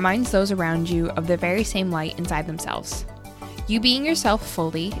 it reminds those around you of the very same light inside themselves. You being yourself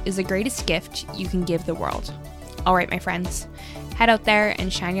fully is the greatest gift you can give the world. All right, my friends, head out there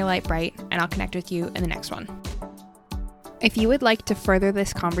and shine your light bright, and I'll connect with you in the next one. If you would like to further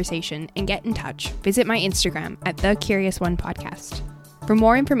this conversation and get in touch, visit my Instagram at The Curious One Podcast. For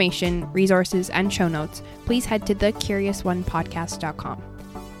more information, resources, and show notes, please head to thecuriousonePodcast.com.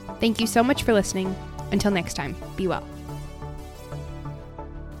 Thank you so much for listening. Until next time, be well.